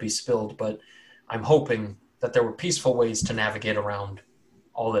blood had to be spilled, but I'm hoping that there were peaceful ways to navigate around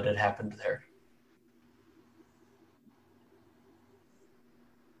all that had happened there."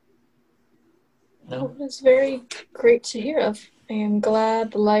 No? Well, it's very great to hear of. I am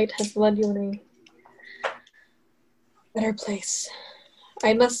glad the light has led you in a better place.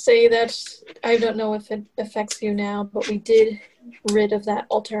 I must say that I don't know if it affects you now, but we did rid of that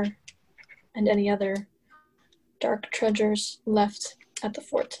altar and any other dark treasures left at the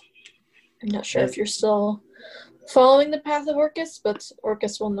fort. I'm not sure if you're still following the path of Orcus, but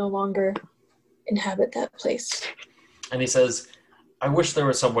Orcus will no longer inhabit that place. And he says, "I wish there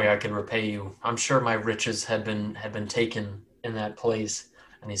was some way I could repay you. I'm sure my riches had been taken in that place."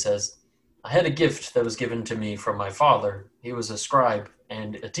 And he says, "I had a gift that was given to me from my father. He was a scribe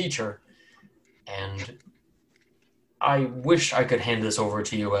and a teacher, and I wish I could hand this over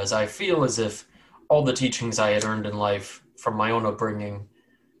to you, as I feel as if all the teachings I had earned in life from my own upbringing,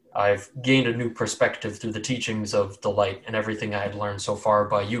 I've gained a new perspective through the teachings of the light and everything I had learned so far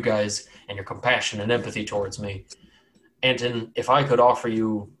by you guys and your compassion and empathy towards me. Anton, if I could offer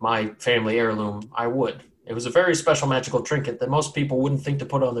you my family heirloom, I would. It was a very special magical trinket that most people wouldn't think to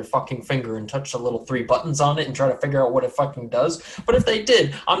put on their fucking finger and touch the little 3 buttons on it and try to figure out what it fucking does. But if they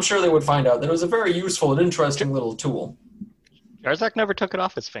did, I'm sure they would find out that it was a very useful and interesting little tool." Jarzak never took it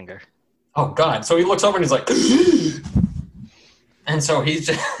off his finger. Oh, God. So he looks over and he's like... And so he's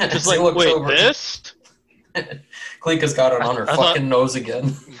just like, looks wait, over this? Klika's got it on her fucking nose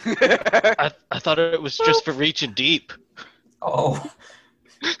again. I thought it was just for reaching deep. Oh.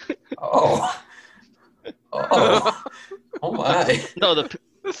 Oh. Oh. Oh, my. No,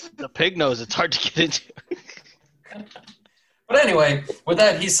 the pig nose, it's hard to get into. But anyway, with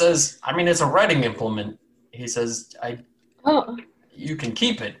that, he says, I mean, it's a writing implement. He says, you can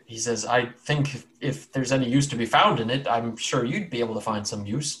keep it. He says, I think if there's any use to be found in it, I'm sure you'd be able to find some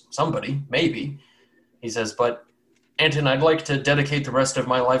use. Somebody, maybe. He says, but Anton, I'd like to dedicate the rest of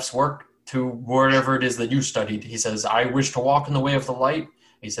my life's work to wherever it is that you studied. He says, I wish to walk in the way of the light.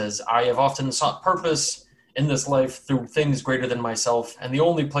 He says, I have often sought purpose in this life through things greater than myself, and the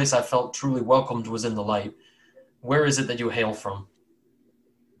only place I felt truly welcomed was in the light. Where is it that you hail from?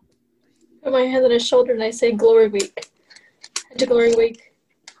 Put my hand on his shoulder and I say, Glory Week. Head to Glory Week.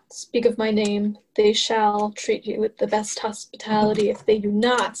 Speak of my name. They shall treat you with the best hospitality. If they do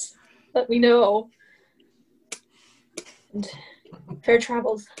not, let me know. And fair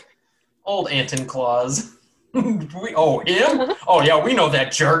travels. Old Anton Claus. Him? Oh, yeah, we know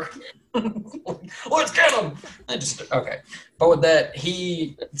that jerk. Let's get him. Okay. But with that,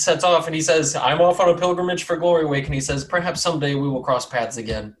 he sets off and he says, I'm off on a pilgrimage for Glory Week. And he says, perhaps someday we will cross paths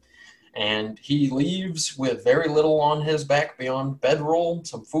again. And he leaves with very little on his back beyond bedroll,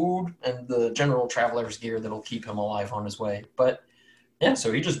 some food, and the general traveler's gear that'll keep him alive on his way. But yeah,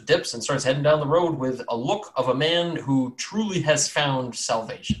 so he just dips and starts heading down the road with a look of a man who truly has found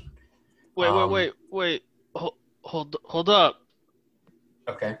salvation. Wait. Hold up.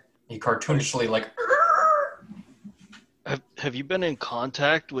 Okay. He cartoonishly like... Have you been in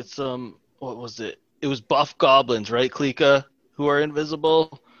contact with some... What was it? It was buff goblins, right, Klika? Who are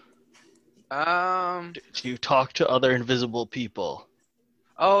invisible? Do you talk to other invisible people?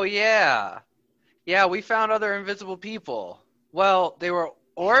 Oh, yeah. Yeah, we found other invisible people. Well, they were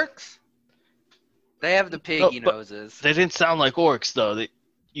orcs? They have the piggy noses. They didn't sound like orcs, though.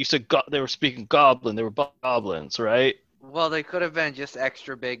 You said they were speaking goblin. They were goblins, right? Well, they could have been just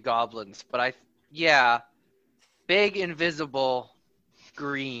extra big goblins, but big, invisible,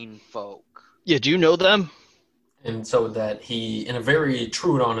 green folk. Yeah, do you know them? And so that he, in a very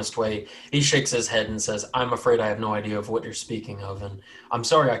true and honest way, he shakes his head and says, I'm afraid I have no idea of what you're speaking of, and I'm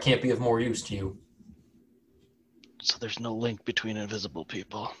sorry I can't be of more use to you. So there's no link between invisible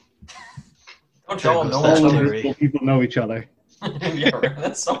people. Don't y'all know each other? Invisible people know each other. Yeah, right.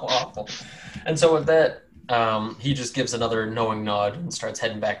 That's so awful. And so with that, he just gives another knowing nod and starts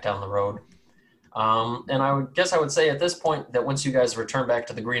heading back down the road. And I would say at this point that once you guys return back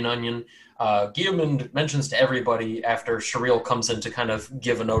to the Green Onion, Guillemund mentions to everybody after Shereel comes in to kind of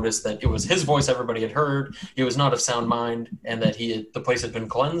give a notice that it was his voice everybody had heard, he was not of sound mind, and that the place had been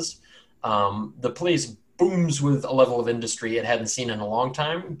cleansed. The place booms with a level of industry it hadn't seen in a long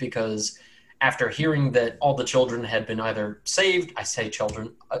time, because after hearing that all the children had been either saved, I say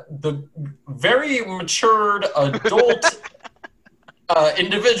children, the very matured adult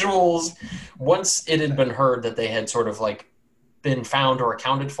individuals, once it had been heard that they had sort of like been found or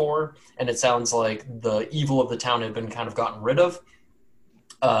accounted for, and it sounds like the evil of the town had been kind of gotten rid of,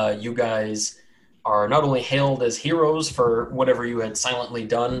 you guys are not only hailed as heroes for whatever you had silently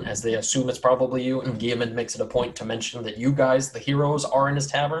done, as they assume it's probably you, and Guilliman makes it a point to mention that you guys, the heroes, are in his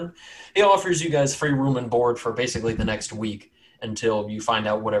tavern. He offers you guys free room and board for basically the next week until you find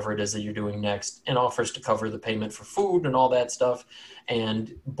out whatever it is that you're doing next, and offers to cover the payment for food and all that stuff.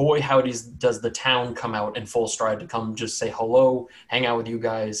 And boy, howdy's does the town come out in full stride to come just say hello, hang out with you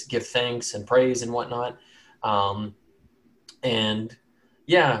guys, give thanks and praise and whatnot. And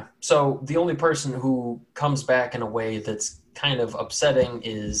yeah, so the only person who comes back in a way that's kind of upsetting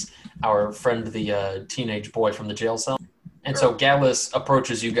is our friend, the teenage boy from the jail cell. And so Gallus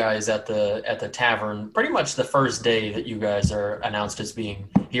approaches you guys at the tavern pretty much the first day that you guys are announced as being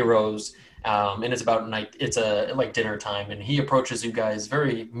heroes. And it's about night. It's like dinner time, and he approaches you guys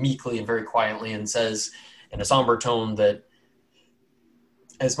very meekly and very quietly and says in a somber tone that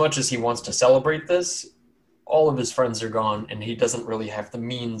as much as he wants to celebrate this, all of his friends are gone, and he doesn't really have the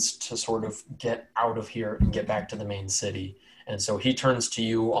means to sort of get out of here and get back to the main city. And so he turns to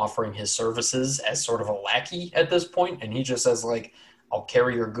you, offering his services as sort of a lackey at this point, and he just says, like, I'll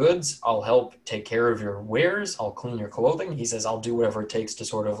carry your goods, I'll help take care of your wares, I'll clean your clothing. He says, I'll do whatever it takes to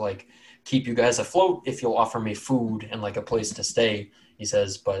sort of, like, keep you guys afloat if you'll offer me food and, like, a place to stay, he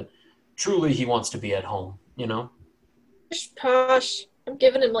says. But truly, he wants to be at home, you know? Posh. I'm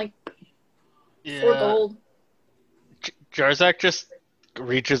giving him, like, 4 gold. Jarzak just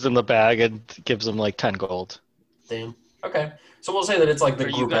reaches in the bag and gives him like 10 gold. Damn. Okay. So we'll say that it's like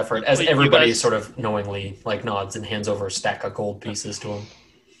the group effort as everybody sort of knowingly like nods and hands over a stack of gold pieces to him.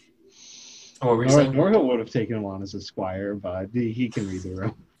 What were you saying? Norhill would have taken him on as a squire, but he can read the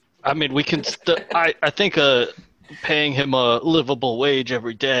room. I mean, we can. I think paying him a livable wage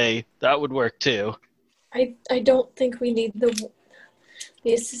every day, that would work too. I don't think we need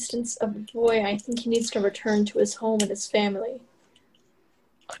the assistance of the boy. I think he needs to return to his home and his family.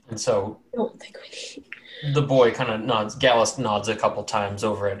 And so I don't think we need. The boy kind of nods. Gallus nods a couple times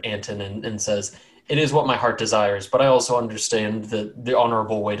over at Anton and says, "It is what my heart desires, but I also understand that the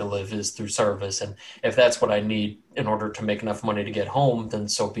honorable way to live is through service, and if that's what I need in order to make enough money to get home, then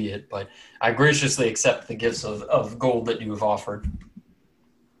so be it. But I graciously accept the gifts of gold that you have offered."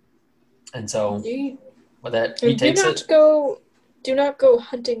 And so, with that, he takes it. Do not go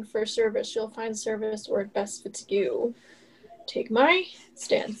hunting for service. You'll find service where it best fits you. Take my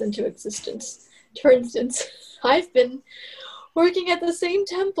stance into existence. For instance, I've been working at the same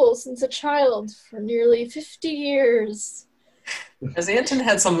temple since a child for nearly 50 years. Has Anton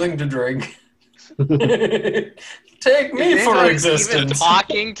had something to drink? Take me for existence. Even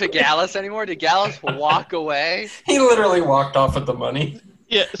talking to Gallus anymore? Did Gallus walk away? He literally walked off with the money.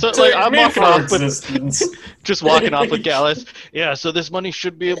 Yeah, so like I'm walking off with just walking off with Gallus. Yeah, so this money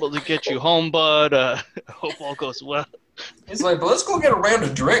should be able to get you home, bud. I hope all goes well. He's like, but let's go get a round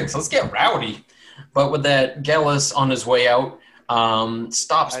of drinks. Let's get rowdy. But with that, Gallus on his way out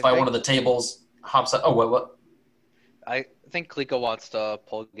stops by one of the tables, hops out. Oh, what? I think Kliko wants to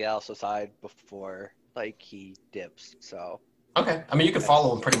pull Gallus aside before like he dips. So okay, I mean you could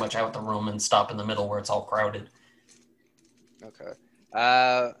follow him pretty much out the room and stop in the middle where it's all crowded. Okay.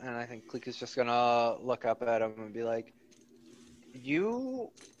 And I think Click is just gonna look up at him and be like, you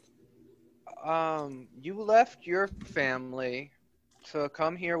left your family to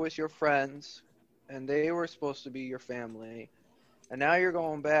come here with your friends, and they were supposed to be your family, and now you're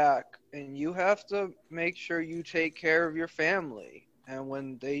going back, and you have to make sure you take care of your family, and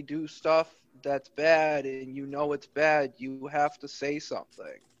when they do stuff that's bad and you know it's bad, you have to say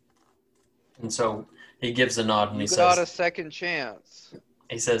something. And so he gives a nod and he says, "You got a second chance."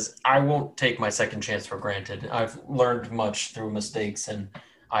 He says, "I won't take my second chance for granted. I've learned much through mistakes, and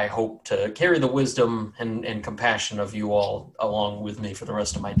I hope to carry the wisdom and compassion of you all along with me for the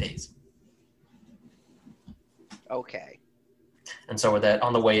rest of my days." Okay. And so with that,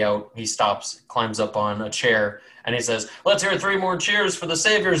 on the way out, he stops, climbs up on a chair, and he says, "Let's hear 3 more cheers for the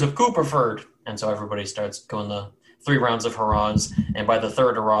saviors of Cooperford." And so everybody starts going the 3 rounds of hurrahs, and by the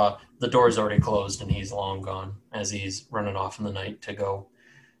 3rd hurrah, the door's already closed and he's long gone as he's running off in the night to go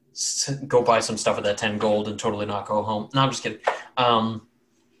buy some stuff with that 10 gold and totally not go home. No, I'm just kidding.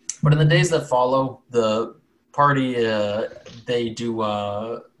 But in the days that follow, the party, they do,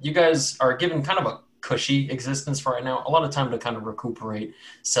 you guys are given kind of a cushy existence for right now. A lot of time to kind of recuperate,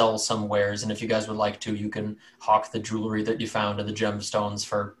 sell some wares, and if you guys would like to, you can hawk the jewelry that you found and the gemstones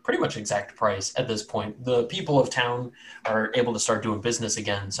for pretty much exact price at this point. The people of town are able to start doing business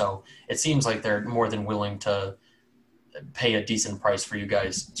again, so it seems like they're more than willing to pay a decent price for you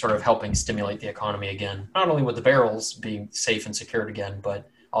guys, sort of helping stimulate the economy again. Not only with the barrels being safe and secured again, but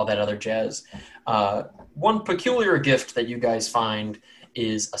all that other jazz. One peculiar gift that you guys find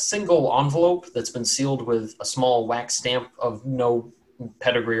is a single envelope that's been sealed with a small wax stamp of no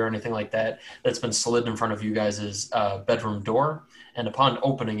pedigree or anything like that, that's been slid in front of you guys' bedroom door. And upon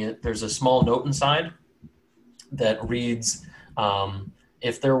opening it, there's a small note inside that reads,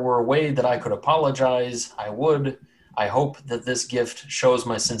 if there were a way that I could apologize, I would. I hope that this gift shows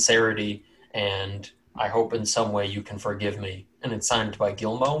my sincerity, and I hope in some way you can forgive me. And it's signed by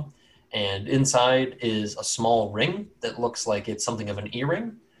Gilmo. And inside is a small ring that looks like it's something of an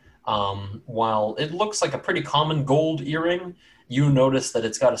earring. While it looks like a pretty common gold earring, you notice that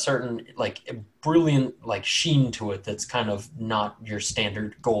it's got a certain brilliant sheen to it that's kind of not your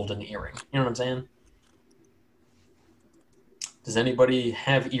standard golden earring. You know what I'm saying? Does anybody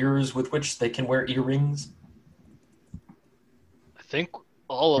have ears with which they can wear earrings? I think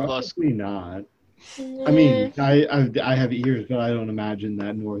all of us. Probably not. I mean, I have ears, but I don't imagine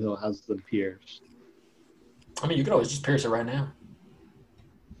that Norhill has them pierced. I mean, you could always just pierce it right now.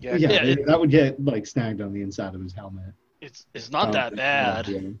 Yeah, That would get snagged on the inside of his helmet. It's not that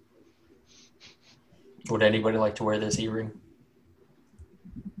bad. Would anybody like to wear this earring?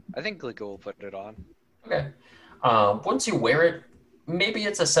 I think Glico will put it on. Okay. Once you wear it, maybe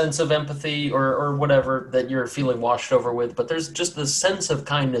it's a sense of empathy or whatever that you're feeling washed over with, but there's just this sense of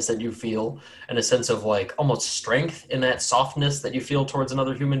kindness that you feel and a sense of almost strength in that softness that you feel towards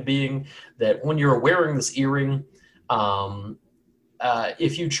another human being, that when you're wearing this earring,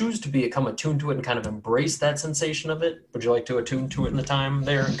 if you choose to become attuned to it and kind of embrace that sensation of it, would you like to attune to it in the time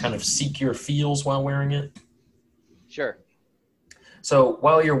there and kind of seek your feels while wearing it? Sure. So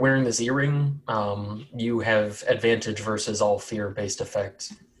while you're wearing this earring, you have advantage versus all fear-based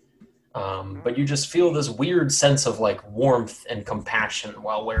effects. But you just feel this weird sense of warmth and compassion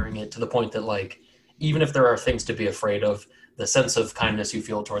while wearing it, to the point that even if there are things to be afraid of, the sense of kindness you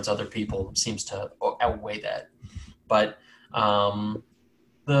feel towards other people seems to outweigh that. But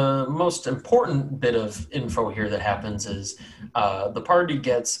the most important bit of info here that happens is the party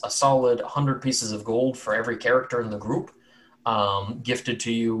gets a solid 100 pieces of gold for every character in the group, gifted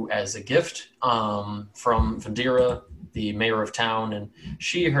to you as a gift from Vandira, the mayor of town. And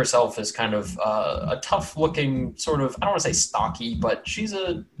she herself is kind of a tough-looking sort of, I don't want to say stocky, but she's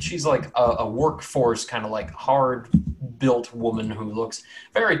like a workforce kind of hard-built woman who looks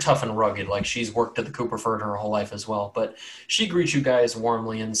very tough and rugged, like she's worked at the Cooperford her whole life as well. But she greets you guys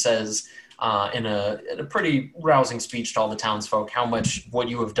warmly and says in a pretty rousing speech to all the townsfolk how much what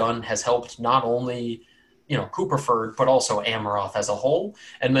you have done has helped not only Cooperford, but also Amaroth as a whole,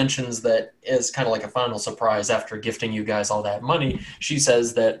 and mentions that as kind of like a final surprise after gifting you guys all that money, she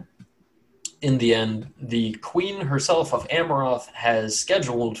says that in the end, the queen herself of Amaroth has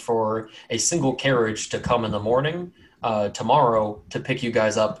scheduled for a single carriage to come in the morning tomorrow to pick you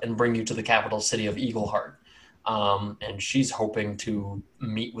guys up and bring you to the capital city of Eagleheart. And she's hoping to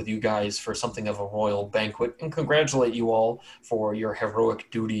meet with you guys for something of a royal banquet and congratulate you all for your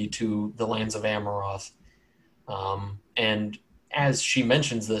heroic duty to the lands of Amaroth. And as she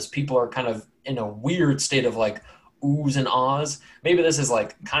mentions this, people are kind of in a weird state of oohs and ahs. Maybe this is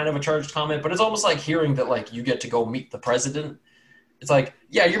kind of a charged comment, but it's almost like hearing that you get to go meet the president. It's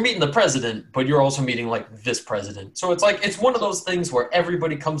yeah, you're meeting the president, but you're also meeting this president. So it's one of those things where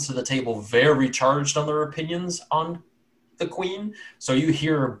everybody comes to the table very charged on their opinions on the queen. So you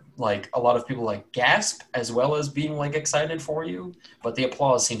hear a lot of people gasp as well as being excited for you, but the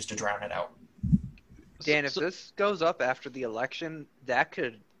applause seems to drown it out. Dan, if this goes up after the election, that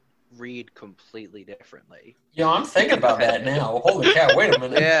could read completely differently. I'm thinking about that now. Holy cow, wait a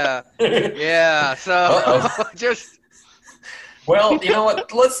minute. Yeah, so just... Well, you know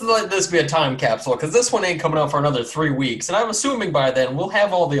what? Let's let this be a time capsule, because this one ain't coming out for another 3 weeks, and I'm assuming by then we'll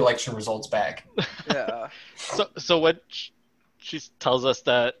have all the election results back. Yeah. So when she tells us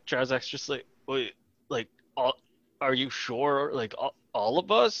that, Jarzak's just wait, are you sure? All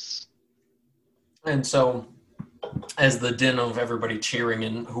of us? And so, as the din of everybody cheering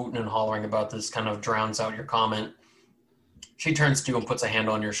and hooting and hollering about this kind of drowns out your comment, she turns to you and puts a hand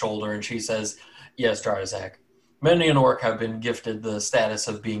on your shoulder, and she says, yes, Jarzak, many an orc have been gifted the status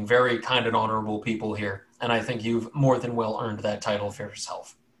of being very kind and honorable people here, and I think you've more than well earned that title for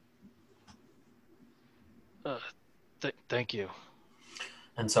yourself. Thank you.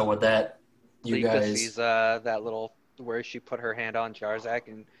 And so with that, you Klika guys... sees that little, where she put her hand on Jarzak,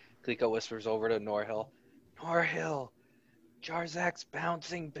 and Klika whispers over to Norhill, Norhill, Jarzak's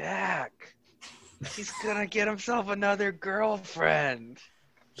bouncing back. He's gonna get himself another girlfriend.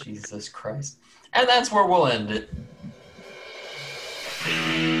 Jesus Christ. And that's where we'll end it.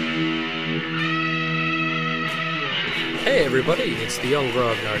 Hey everybody, it's the Young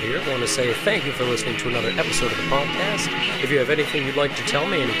Grognard here. I want to say thank you for listening to another episode of the podcast. If you have anything you'd like to tell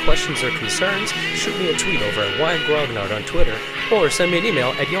me, any questions or concerns, shoot me a tweet over at WideGrognard on Twitter, or send me an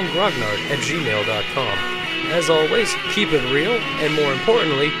email at younggrognard@gmail.com. As always, keep it real, and more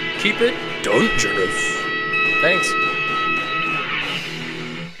importantly, keep it dungeness. Thanks.